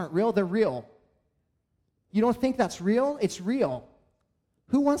see aren't real, they're real. You don't think that's real? It's real.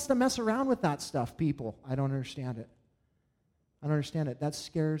 Who wants to mess around with that stuff, people? I don't understand it. I don't understand it. That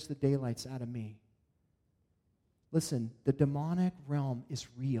scares the daylights out of me. Listen, the demonic realm is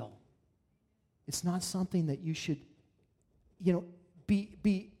real. It's not something that you should,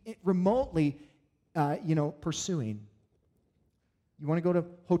 be remotely, pursuing. You want to go to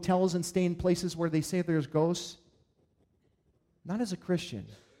hotels and stay in places where they say there's ghosts? Not as a Christian.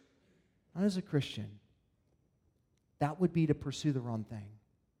 Not as a Christian. That would be to pursue the wrong thing.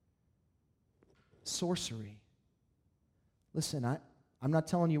 Sorcery. Listen, I'm not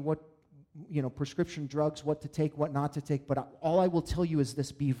telling you what, prescription drugs, what to take, what not to take, but all I will tell you is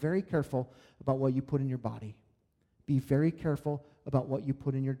this: be very careful about what you put in your body. Be very careful about what you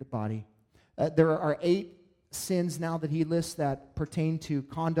put in your body. There are 8 sins now that he lists that pertain to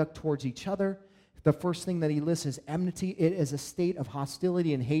conduct towards each other. The first thing that he lists is enmity. It is a state of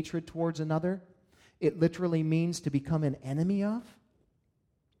hostility and hatred towards another. It literally means to become an enemy of.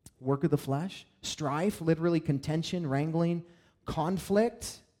 Work of the flesh. Strife, literally contention, wrangling,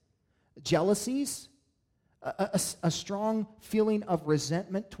 conflict, jealousies, a strong feeling of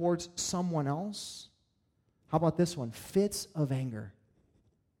resentment towards someone else. How about this one? Fits of anger.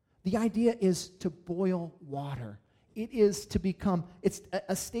 The idea is to boil water. It is to become, it's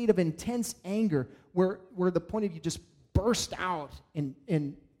a state of intense anger where the point of you just burst out in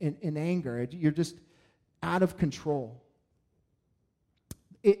anger. You're just out of control.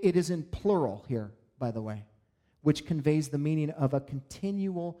 It is in plural here, by the way, which conveys the meaning of a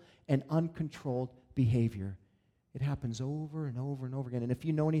continual and uncontrolled behavior. It happens over and over and over again. And if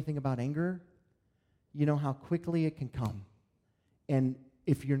you know anything about anger, you know how quickly it can come. And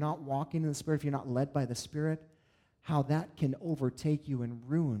if you're not walking in the Spirit, if you're not led by the Spirit, how that can overtake you and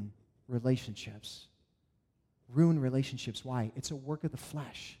ruin relationships. Ruin relationships. Why? It's a work of the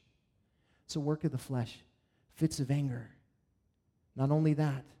flesh. It's a work of the flesh. Fits of anger. Not only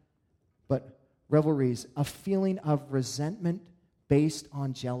that, but revelries, a feeling of resentment based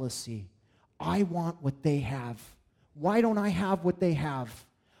on jealousy. I want what they have. Why don't I have what they have?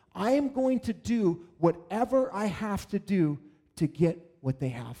 I am going to do whatever I have to do to get what they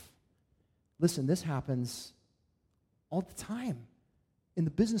have. Listen, this happens all the time in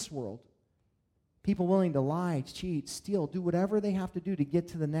the business world. People willing to lie, cheat, steal, do whatever they have to do to get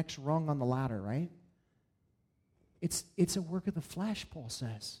to the next rung on the ladder, right? It's a work of the flesh, Paul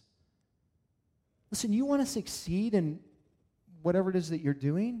says. Listen, you want to succeed in whatever it is that you're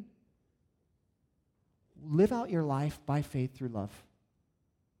doing? Live out your life by faith through love.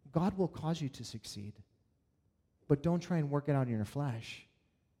 God will cause you to succeed. But don't try and work it out in your flesh,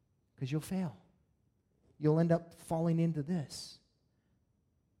 because you'll fail. You'll end up falling into this.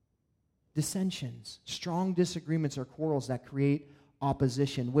 Dissensions, strong disagreements or quarrels that create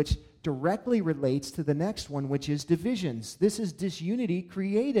opposition, which directly relates to the next one, which is divisions. This is disunity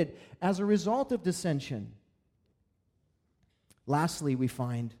created as a result of dissension. Lastly, we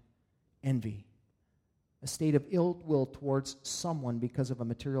find envy, a state of ill will towards someone because of a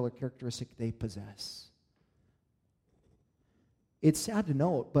material or characteristic they possess. It's sad to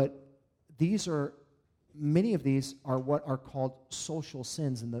note, but many of these are what are called social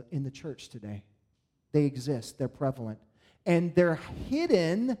sins in the church today. They exist, they're prevalent, and they're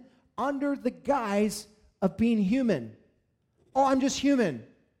hidden under the guise of being human. Oh, I'm just human.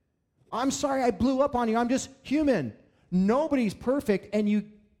 I'm sorry I blew up on you. I'm just human. Nobody's perfect, and you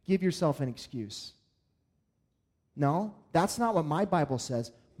give yourself an excuse. No, that's not what my Bible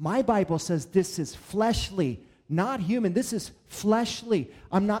says. My Bible says this is fleshly, not human. This is fleshly.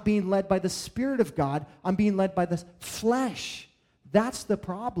 I'm not being led by the Spirit of God. I'm being led by the flesh. That's the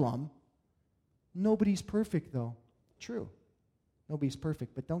problem. Nobody's perfect, though. True. Nobody's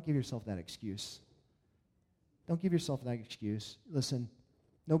perfect, but don't give yourself that excuse. Don't give yourself that excuse. Listen,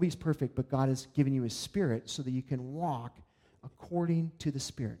 nobody's perfect, but God has given you His Spirit so that you can walk according to the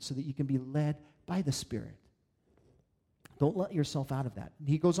Spirit, so that you can be led by the Spirit. Don't let yourself out of that.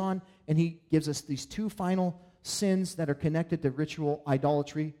 He goes on and he gives us these 2 final sins that are connected to ritual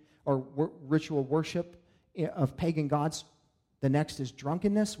idolatry or ritual worship of pagan gods. The next is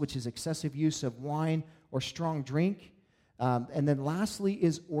drunkenness, which is excessive use of wine or strong drink. And then lastly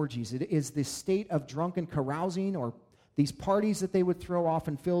is orgies. It is this state of drunken carousing or these parties that they would throw,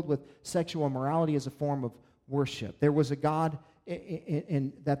 often filled with sexual immorality as a form of worship. There was a god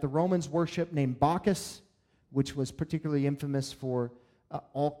that the Romans worshiped named Bacchus, which was particularly infamous for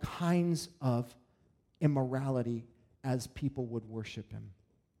all kinds of immorality as people would worship him.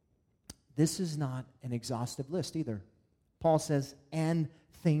 this is not an exhaustive list either. Paul says, and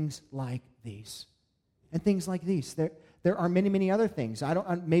things like these. And things like these. There are many, many other things.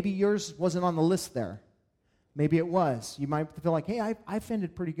 Maybe yours wasn't on the list there. Maybe it was. You might feel like, hey, I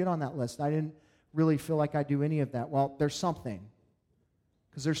ended pretty good on that list. I didn't really feel like I do any of that. Well, there's something.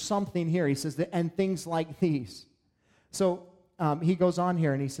 Because there's something here. He says, and things like these. So he goes on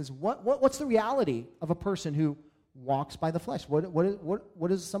here and he says, what's the reality of a person who walks by the flesh?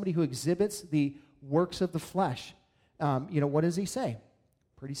 What is somebody who exhibits the works of the flesh? What does he say?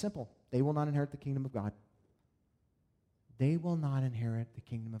 Pretty simple. They will not inherit the kingdom of God. They will not inherit the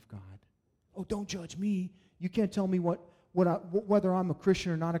kingdom of God. Oh, don't judge me. You can't tell me whether I'm a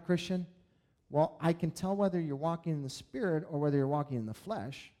Christian or not a Christian. Well, I can tell whether you're walking in the Spirit or whether you're walking in the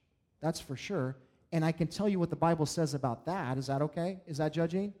flesh. That's for sure. And I can tell you what the Bible says about that. Is that okay? Is that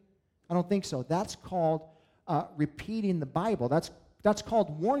judging? I don't think so. That's called repeating the Bible. That's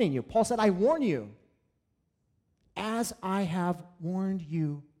called warning you. Paul said, I warn you, as I have warned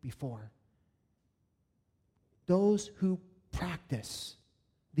you before. Those who practice.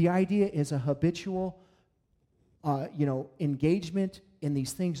 The idea is a habitual, engagement in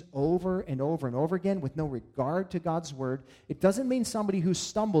these things over and over and over again with no regard to God's word. It doesn't mean somebody who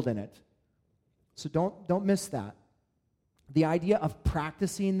stumbled in it. So don't miss that. The idea of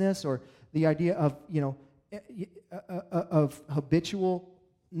practicing this, or the idea of of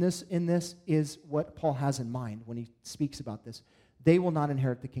habitualness in this, is what Paul has in mind when he speaks about this. They will not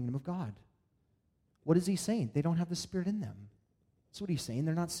inherit the kingdom of God. What is he saying? They don't have the Spirit in them. That's what he's saying.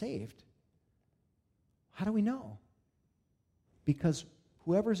 They're not saved. How do we know? Because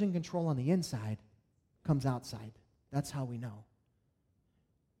whoever's in control on the inside comes outside. That's how we know.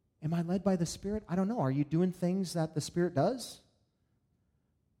 Am I led by the Spirit? I don't know. Are you doing things that the Spirit does?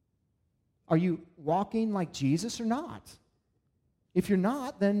 Are you walking like Jesus or not? If you're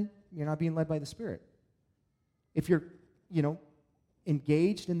not, then you're not being led by the Spirit. If you're,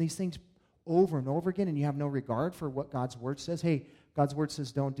 engaged in these things over and over again and you have no regard for what God's Word says, hey, God's Word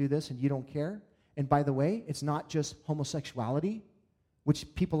says don't do this and you don't care. And by the way, it's not just homosexuality,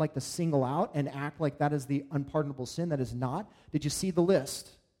 which people like to single out and act like that is the unpardonable sin. That is not. Did you see the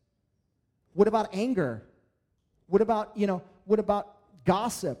list? What about anger? What about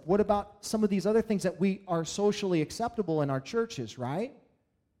gossip? What about some of these other things that we are socially acceptable in our churches, right?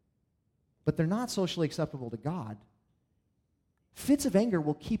 But they're not socially acceptable to God. Fits of anger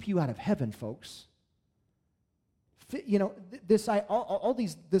will keep you out of heaven, folks. This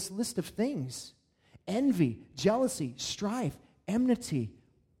list of things: envy, jealousy, strife, enmity.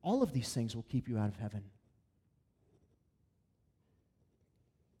 All of these things will keep you out of heaven.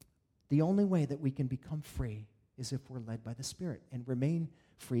 The only way that we can become free is if we're led by the Spirit, and remain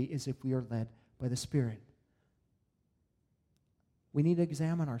free is if we are led by the Spirit. We need to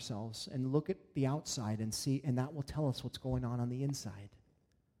examine ourselves and look at the outside and see, and that will tell us what's going on the inside.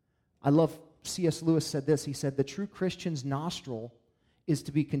 I love, C.S. Lewis said this. He said, the true Christian's nostril is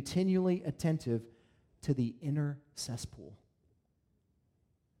to be continually attentive to the inner cesspool.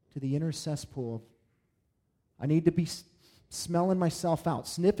 To the inner cesspool. I need to be smelling myself out,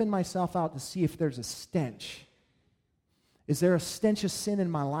 sniffing myself out to see if there's a stench. Is there a stench of sin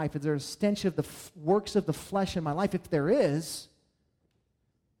in my life? Is there a stench of the works of the flesh in my life? If there is,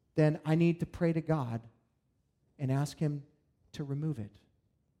 then I need to pray to God and ask Him to remove it.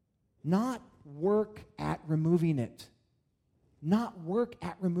 Not work at removing it. Not work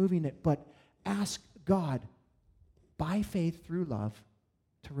at removing it, but ask God, by faith through love,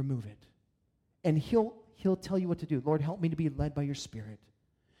 to remove it. And He'll tell you what to do. Lord, help me to be led by your Spirit.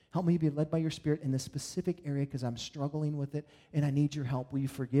 Help me to be led by your Spirit in this specific area because I'm struggling with it and I need your help. Will you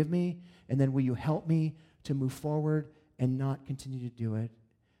forgive me? And then will you help me to move forward and not continue to do it?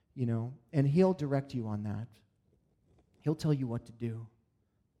 And He'll direct you on that. He'll tell you what to do.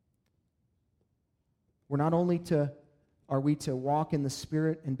 We're not only are we to walk in the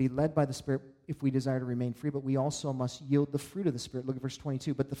Spirit and be led by the Spirit if we desire to remain free, but we also must yield the fruit of the Spirit. Look at verse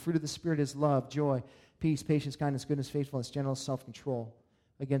 22. But the fruit of the Spirit is love, joy, peace, patience, kindness, goodness, faithfulness, gentleness, self-control.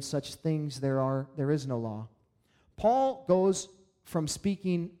 Against such things there is no law. Paul goes from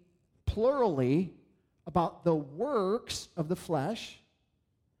speaking plurally about the works of the flesh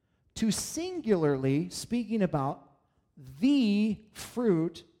to singularly speaking about the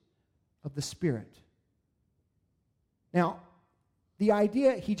fruit of the Spirit. Now, the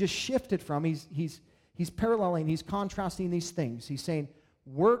idea he just shifted from, he's paralleling, he's contrasting these things. He's saying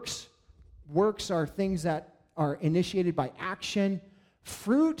works are things that are initiated by action.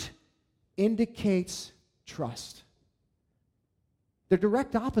 Fruit indicates trust. They're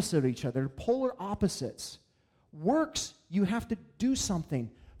direct opposite of each other. They're polar opposites. Works, you have to do something.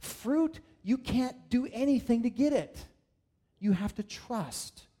 Fruit, you can't do anything to get it. You have to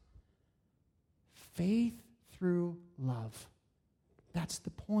trust. Faith through love. That's the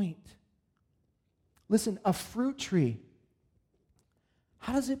point. Listen, a fruit tree,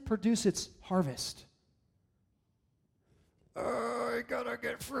 how does it produce its harvest? I gotta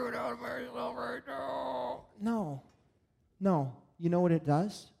get fruit out of myself right now. No. You know what it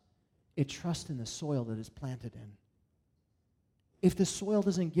does? It trusts in the soil that it's planted in. If the soil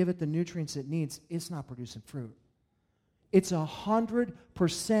doesn't give it the nutrients it needs, it's not producing fruit. It's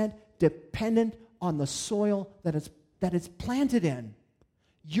 100% dependent on the soil that it's planted in.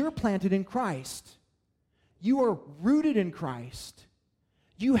 You're planted in Christ. You are rooted in Christ.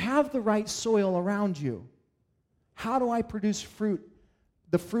 You have the right soil around you. How do I produce fruit,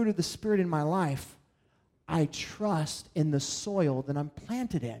 the fruit of the Spirit in my life? I trust in the soil that I'm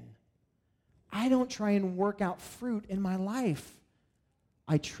planted in. I don't try and work out fruit in my life.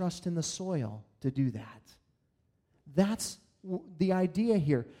 I trust in the soil to do that. That's the idea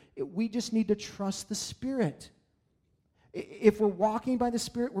here. We just need to trust the Spirit. If we're walking by the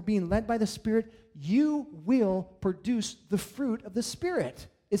Spirit, we're being led by the Spirit, you will produce the fruit of the Spirit.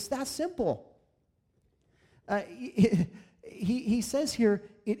 It's that simple. He says here,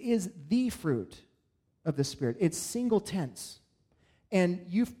 it is the fruit of the Spirit. It's single tense. And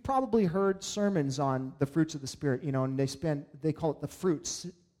you've probably heard sermons on the fruits of the Spirit, and they call it the fruits,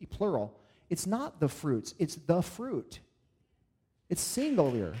 plural. It's not the fruits, it's the fruit. It's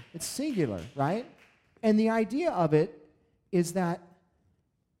singular, right? And the idea of it is that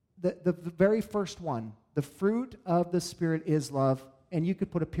the very first one, the fruit of the Spirit is love, and you could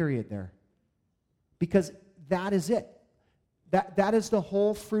put a period there. Because that is it. That is the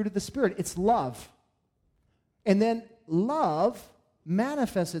whole fruit of the Spirit. It's love. And then love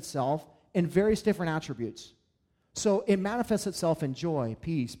manifests itself in various different attributes. So it manifests itself in joy,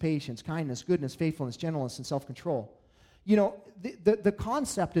 peace, patience, kindness, goodness, faithfulness, gentleness, and self-control. The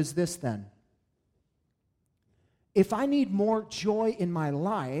concept is this then. If I need more joy in my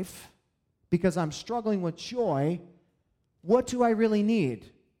life because I'm struggling with joy, what do I really need?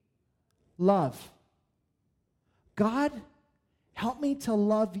 Love. God, help me to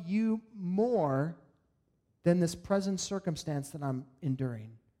love you more than this present circumstance that I'm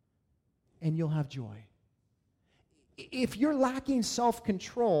enduring, and you'll have joy. If you're lacking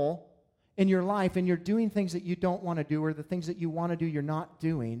self-control in your life and you're doing things that you don't want to do, or the things that you want to do you're not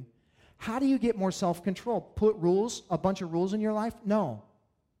doing, how do you get more self-control? Put rules, a bunch of rules in your life? No.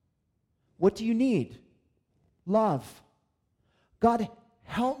 What do you need? Love. God,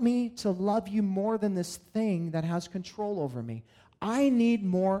 help me to love you more than this thing that has control over me. I need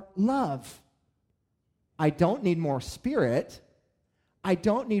more love. I don't need more spirit. I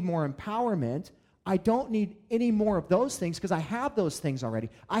don't need more empowerment. I don't need any more of those things because I have those things already.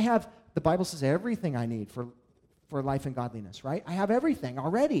 The Bible says, everything I need for life and godliness, right? I have everything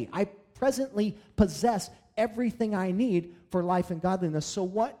already. I presently possess everything I need for life and godliness. So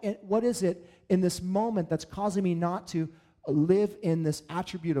what is it in this moment that's causing me not to live in this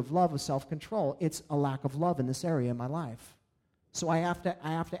attribute of love, of self-control? It's a lack of love in this area in my life. So I have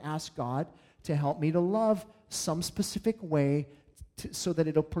to ask God to help me to love some specific way so that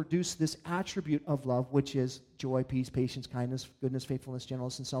it'll produce this attribute of love, which is joy, peace, patience, kindness, goodness, faithfulness,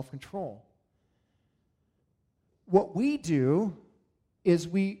 gentleness, and self-control. What we do is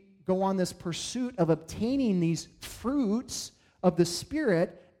we go on this pursuit of obtaining these fruits of the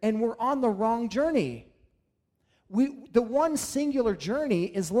Spirit, and we're on the wrong journey. The one singular journey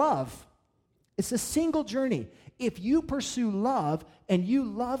is love. It's a single journey. If you pursue love and you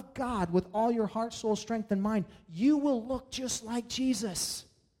love God with all your heart, soul, strength, and mind, you will look just like Jesus.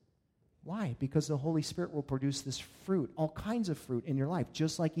 Why? Because the Holy Spirit will produce this fruit, all kinds of fruit in your life,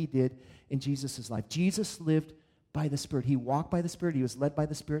 just like he did in Jesus' life. Jesus lived by the Spirit. He walked by the Spirit. He was led by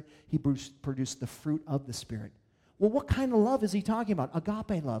the Spirit. He produced the fruit of the Spirit. Well, what kind of love is he talking about?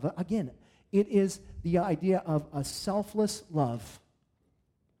 Agape love. Again, it is the idea of a selfless love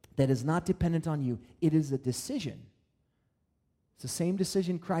that is not dependent on you. It is a decision. It's the same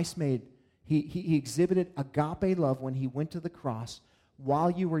decision Christ made. He exhibited agape love when he went to the cross.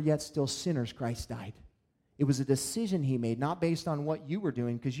 While you were yet still sinners, Christ died. It was a decision he made, not based on what you were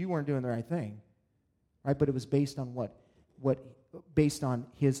doing, because you weren't doing the right thing, right? But it was based on based on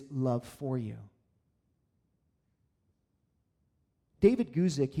his love for you. David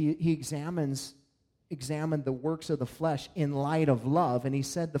Guzik, he examined the works of the flesh in light of love, and he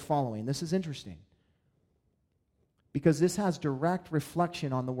said the following. This is interesting, because this has direct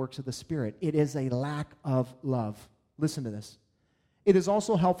reflection on the works of the Spirit. It is a lack of love. Listen to this. It is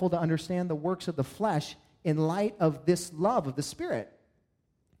also helpful to understand the works of the flesh in light of this love of the Spirit.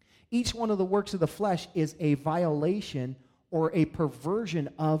 Each one of the works of the flesh is a violation or a perversion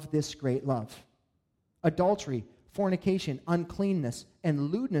of this great love. Adultery, fornication, uncleanness,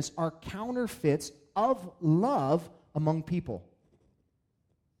 and lewdness are counterfeits of love among people.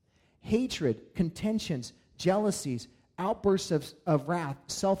 Hatred, contentions, jealousies, outbursts of wrath,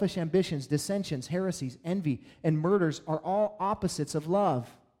 selfish ambitions, dissensions, heresies, envy, and murders are all opposites of love.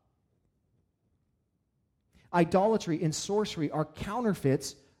 Idolatry and sorcery are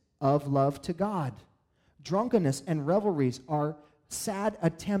counterfeits of love to God. Drunkenness and revelries are sad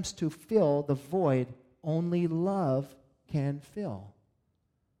attempts to fill the void only love can fill.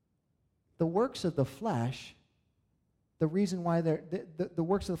 The works of the flesh, the reason why the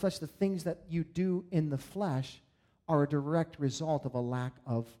works of the flesh, the things that you do in the flesh, are a direct result of a lack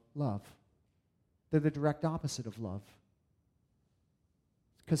of love. They're the direct opposite of love.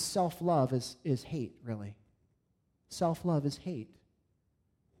 Because self-love is hate, really. Self-love is hate.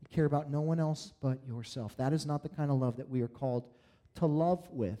 You care about no one else but yourself. That is not the kind of love that we are called to love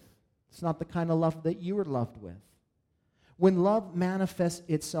with. It's not the kind of love that you were loved with. When love manifests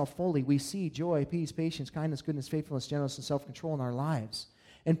itself fully, we see joy, peace, patience, kindness, goodness, faithfulness, gentleness, and self-control in our lives.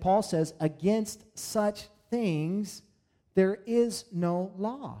 And Paul says, against such things there is no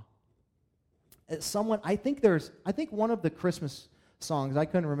law. I think one of the Christmas songs, I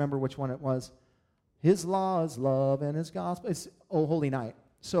couldn't remember which one it was, His law is love and His gospel. It's Oh Holy Night.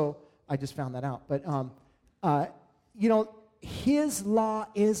 So I just found that out. But, His law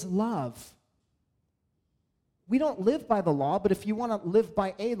is love. We don't live by the law, but if you want to live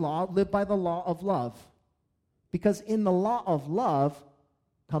by a law, live by the law of love. Because in the law of love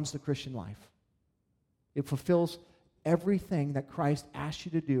comes the Christian life. It fulfills everything that Christ asked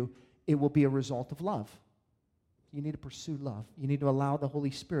you to do. It will be a result of love. You need to pursue love. You need to allow the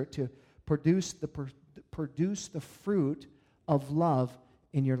Holy Spirit to produce the fruit of love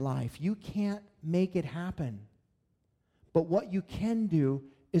in your life. You can't make it happen. But what you can do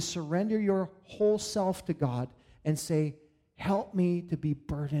is surrender your whole self to God and say, help me to be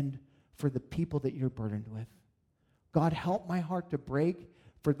burdened for the people that you're burdened with. God, help my heart to break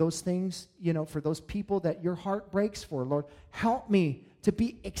for those things, for those people that your heart breaks for, Lord. Help me to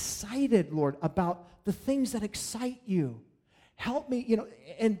be excited, Lord, about the things that excite you. Help me,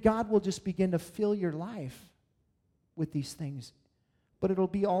 and God will just begin to fill your life with these things. But it'll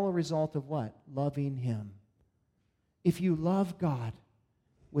be all a result of what? Loving Him. If you love God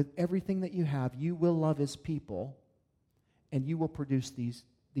with everything that you have, you will love His people, and you will produce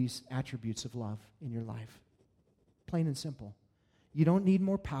these attributes of love in your life. Plain and simple. You don't need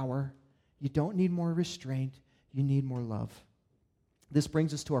more power. You don't need more restraint. You need more love. This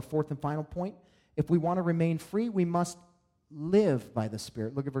brings us to our fourth and final point. If we want to remain free, we must live by the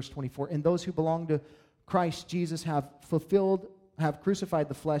Spirit. Look at verse 24. And those who belong to Christ Jesus have crucified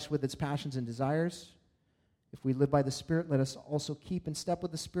the flesh with its passions and desires. If we live by the Spirit, let us also keep in step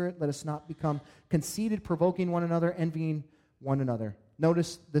with the Spirit. Let us not become conceited, provoking one another, envying one another.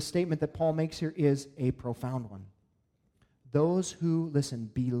 Notice the statement that Paul makes here is a profound one. Those who,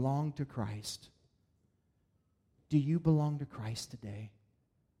 belong to Christ. Do you belong to Christ today?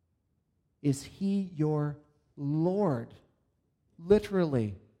 Is He your Lord?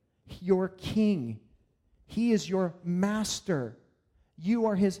 Literally, your King. He is your master. You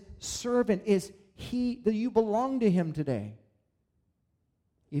are His servant. Do you belong to Him today?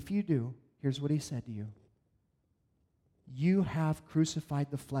 If you do, here's what He said to you. You have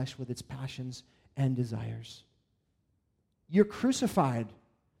crucified the flesh with its passions and desires. You're crucified.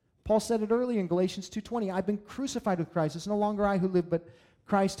 Paul said it earlier in Galatians 2:20. I've been crucified with Christ. It's no longer I who live, but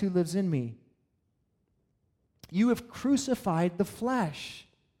Christ who lives in me. You have crucified the flesh.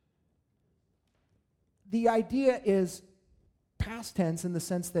 The idea is past tense in the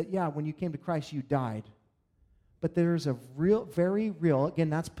sense that, when you came to Christ, you died. But there's a very real, again,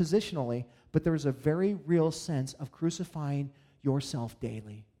 that's positionally, but there's a very real sense of crucifying yourself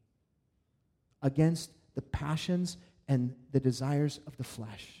daily against the passions and the desires of the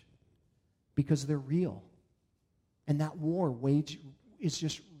flesh, because they're real. And that war is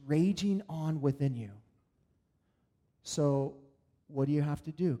just raging on within you. So what do you have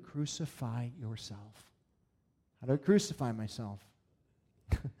to do? Crucify yourself. How do I crucify myself?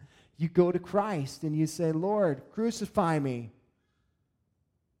 You go to Christ and you say, Lord, crucify me.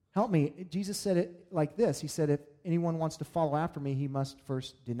 Help me. Jesus said it like this. He said, if anyone wants to follow after me, he must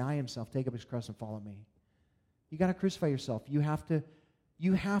first deny himself, take up his cross, and follow me. You got to crucify yourself. You have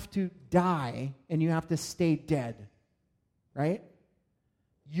to die, and you have to stay dead, right?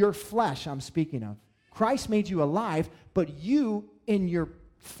 Your flesh, I'm speaking of. Christ made you alive, but you, in your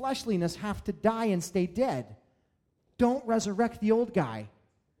fleshliness, have to die and stay dead. Don't resurrect the old guy.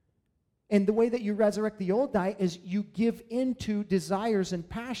 And the way that you resurrect the old I is you give into desires and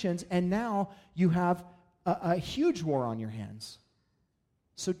passions, and now you have a huge war on your hands.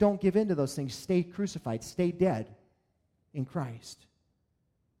 So don't give in to those things. Stay crucified. Stay dead in Christ.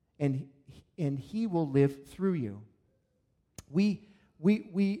 And He will live through you.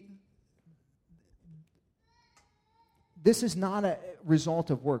 This is not a result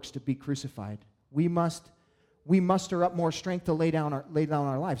of works to be crucified. We muster up more strength to lay down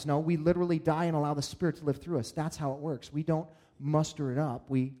our lives. No, we literally die and allow the Spirit to live through us. That's how it works. We don't muster it up.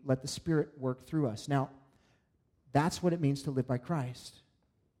 We let the Spirit work through us. Now, that's what it means to live by Christ.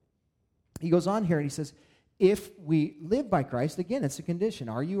 He goes on here and he says, if we live by Christ, again, it's a condition.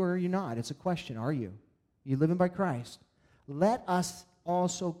 Are you or are you not? It's a question. Are you? Are you living by Christ? Let us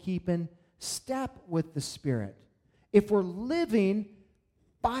also keep in step with the Spirit. If we're living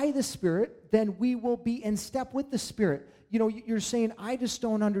by the Spirit, then we will be in step with the Spirit. You know, you're saying, I just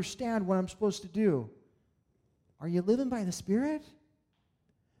don't understand what I'm supposed to do. Are you living by the Spirit?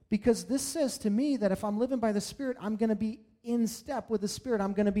 Because this says to me that if I'm living by the Spirit, I'm going to be in step with the Spirit.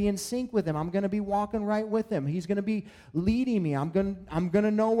 I'm going to be in sync with Him. I'm going to be walking right with Him. He's going to be leading me. I'm going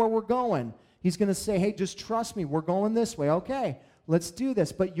to know where we're going. He's going to say, hey, just trust me. We're going this way. Okay, let's do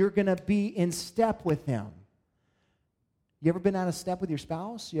this. But you're going to be in step with Him. You ever been out of step with your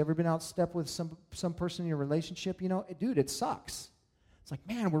spouse? You ever been out of step with some person in your relationship? You know, dude, it sucks. It's like,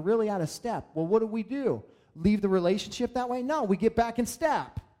 man, we're really out of step. Well, what do? Leave the relationship that way? No, we get back in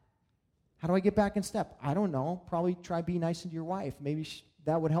step. How do I get back in step? I don't know. Probably try be nice to your wife. Maybe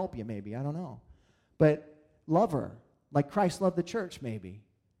that would help you, maybe. I don't know. But love her like Christ loved the church, maybe.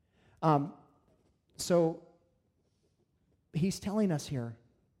 So he's telling us here,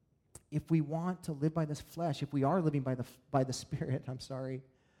 if we want to live by this flesh, if we are living by the Spirit,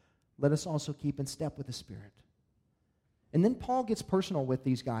 let us also keep in step with the Spirit. And then Paul gets personal with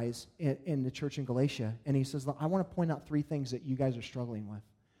these guys in the church in Galatia, and he says, I want to point out 3 things that you guys are struggling with.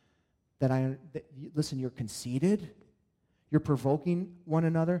 Listen, you're conceited, you're provoking one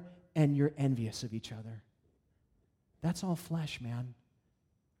another, and you're envious of each other. That's all flesh, man.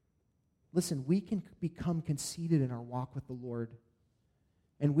 Listen, we can become conceited in our walk with the Lord.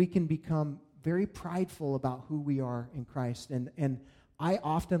 And we can become very prideful about who we are in Christ. And I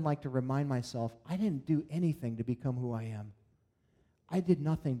often like to remind myself, I didn't do anything to become who I am. I did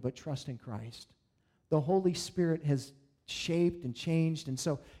nothing but trust in Christ. The Holy Spirit has shaped and changed. And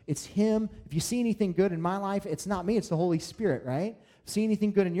so it's Him. If you see anything good in my life, it's not me, it's the Holy Spirit, right? If you see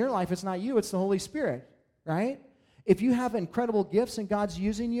anything good in your life, it's not you, it's the Holy Spirit, right? If you have incredible gifts and God's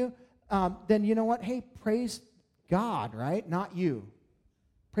using you, then you know what? Hey, praise God, right? Not you.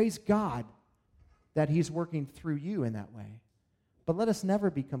 Praise God that He's working through you in that way. But let us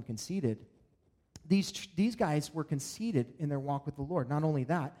never become conceited. These guys were conceited in their walk with the Lord. Not only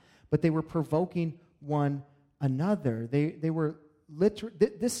that, but they were provoking one another. They were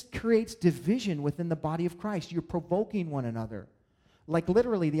this creates division within the body of Christ. You're provoking one another. Like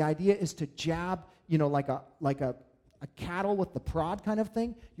literally, the idea is to jab, like a cattle with the prod kind of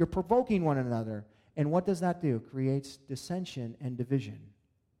thing. You're provoking one another. And what does that do? Creates dissension and division.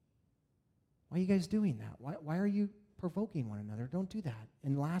 Why are you guys doing that? Why are you provoking one another? Don't do that.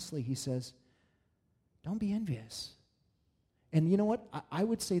 And lastly, he says, don't be envious. And you know what? I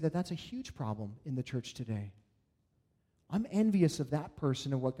would say that that's a huge problem in the church today. I'm envious of that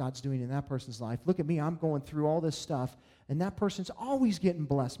person and what God's doing in that person's life. Look at me. I'm going through all this stuff, and that person's always getting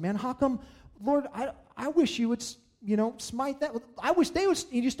blessed. Man, how come, Lord, I wish you would, smite that. I wish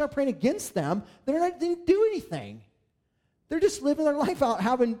you start praying against them. They didn't do anything. They're just living their life out,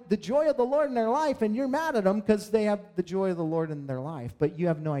 having the joy of the Lord in their life, and you're mad at them because they have the joy of the Lord in their life, but you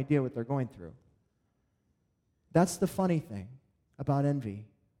have no idea what they're going through. That's the funny thing about envy,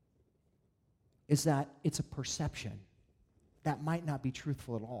 is that it's a perception that might not be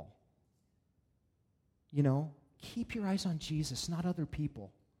truthful at all. Keep your eyes on Jesus, not other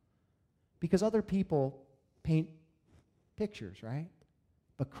people. Because other people paint pictures, right?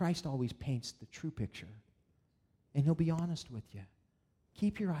 But Christ always paints the true picture. And He'll be honest with you.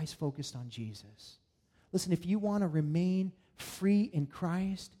 Keep your eyes focused on Jesus. Listen, if you want to remain free in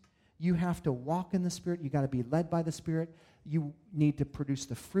Christ, you have to walk in the Spirit. You got to be led by the Spirit. You need to produce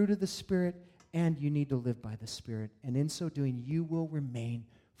the fruit of the Spirit, and you need to live by the Spirit. And in so doing, you will remain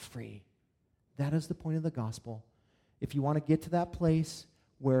free. That is the point of the gospel. If you want to get to that place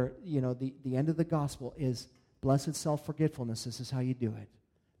where, the end of the gospel is blessed self-forgetfulness, this is how you do it.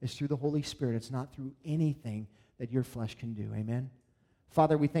 It's through the Holy Spirit. It's not through anything that your flesh can do. Amen?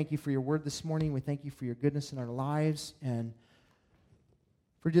 Father, we thank You for Your word this morning. We thank You for Your goodness in our lives and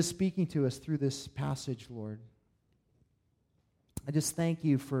for just speaking to us through this passage, Lord. I just thank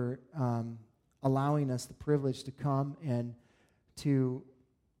you for allowing us the privilege to come and to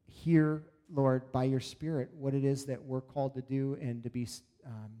hear, Lord, by your Spirit, what it is that we're called to do and to be,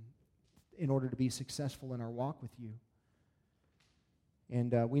 in order to be successful in our walk with you.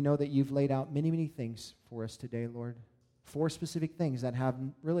 And we know that you've laid out many, many things for us today, Lord. 4 specific things that have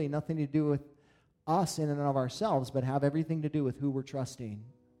really nothing to do with us in and of ourselves, but have everything to do with who we're trusting.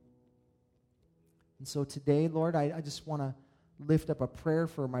 And so today, Lord, I just want to lift up a prayer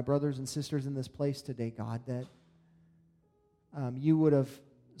for my brothers and sisters in this place today, God, that you would have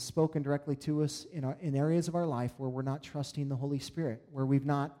spoken directly to us in areas of our life where we're not trusting the Holy Spirit, where we've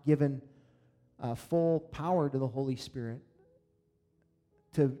not given full power to the Holy Spirit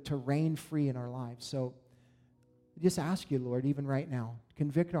to reign free in our lives. So I just ask you, Lord, even right now,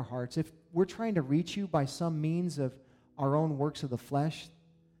 convict our hearts. If we're trying to reach you by some means of our own works of the flesh,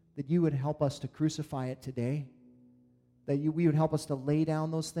 that you would help us to crucify it today, that we would help us to lay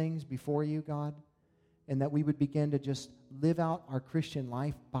down those things before you, God, and that we would begin to just live out our Christian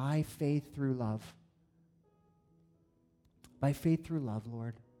life by faith through love. By faith through love,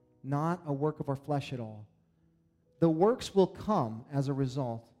 Lord, not a work of our flesh at all. The works will come as a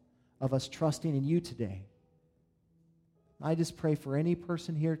result of us trusting in you today. I just pray for any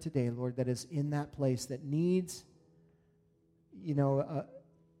person here today, Lord, that is in that place that needs,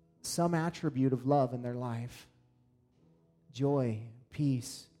 some attribute of love in their life. Joy,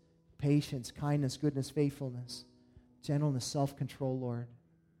 peace, patience, kindness, goodness, faithfulness, gentleness, self-control, Lord.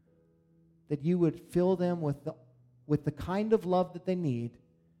 That you would fill them with the kind of love that they need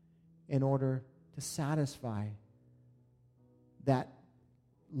in order to satisfy that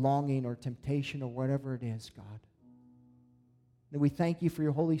longing or temptation or whatever it is, God. And we thank you for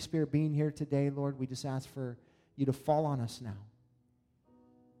your Holy Spirit being here today, Lord. We just ask for you to fall on us now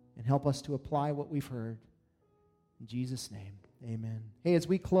and help us to apply what we've heard. In Jesus' name, amen. Hey, as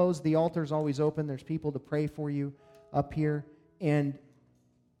we close, the altar's always open. There's people to pray for you up here. And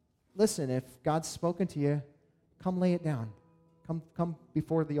listen, if God's spoken to you, come lay it down. Come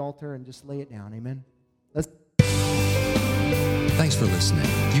before the altar and just lay it down. Amen. Thanks for listening.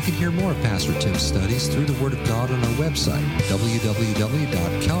 You can hear more of Pastor Tim's studies through the Word of God on our website,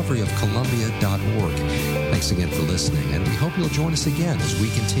 www.calvaryofcolumbia.org. Thanks again for listening, and we hope you'll join us again as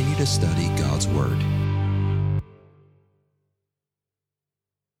we continue to study God's Word.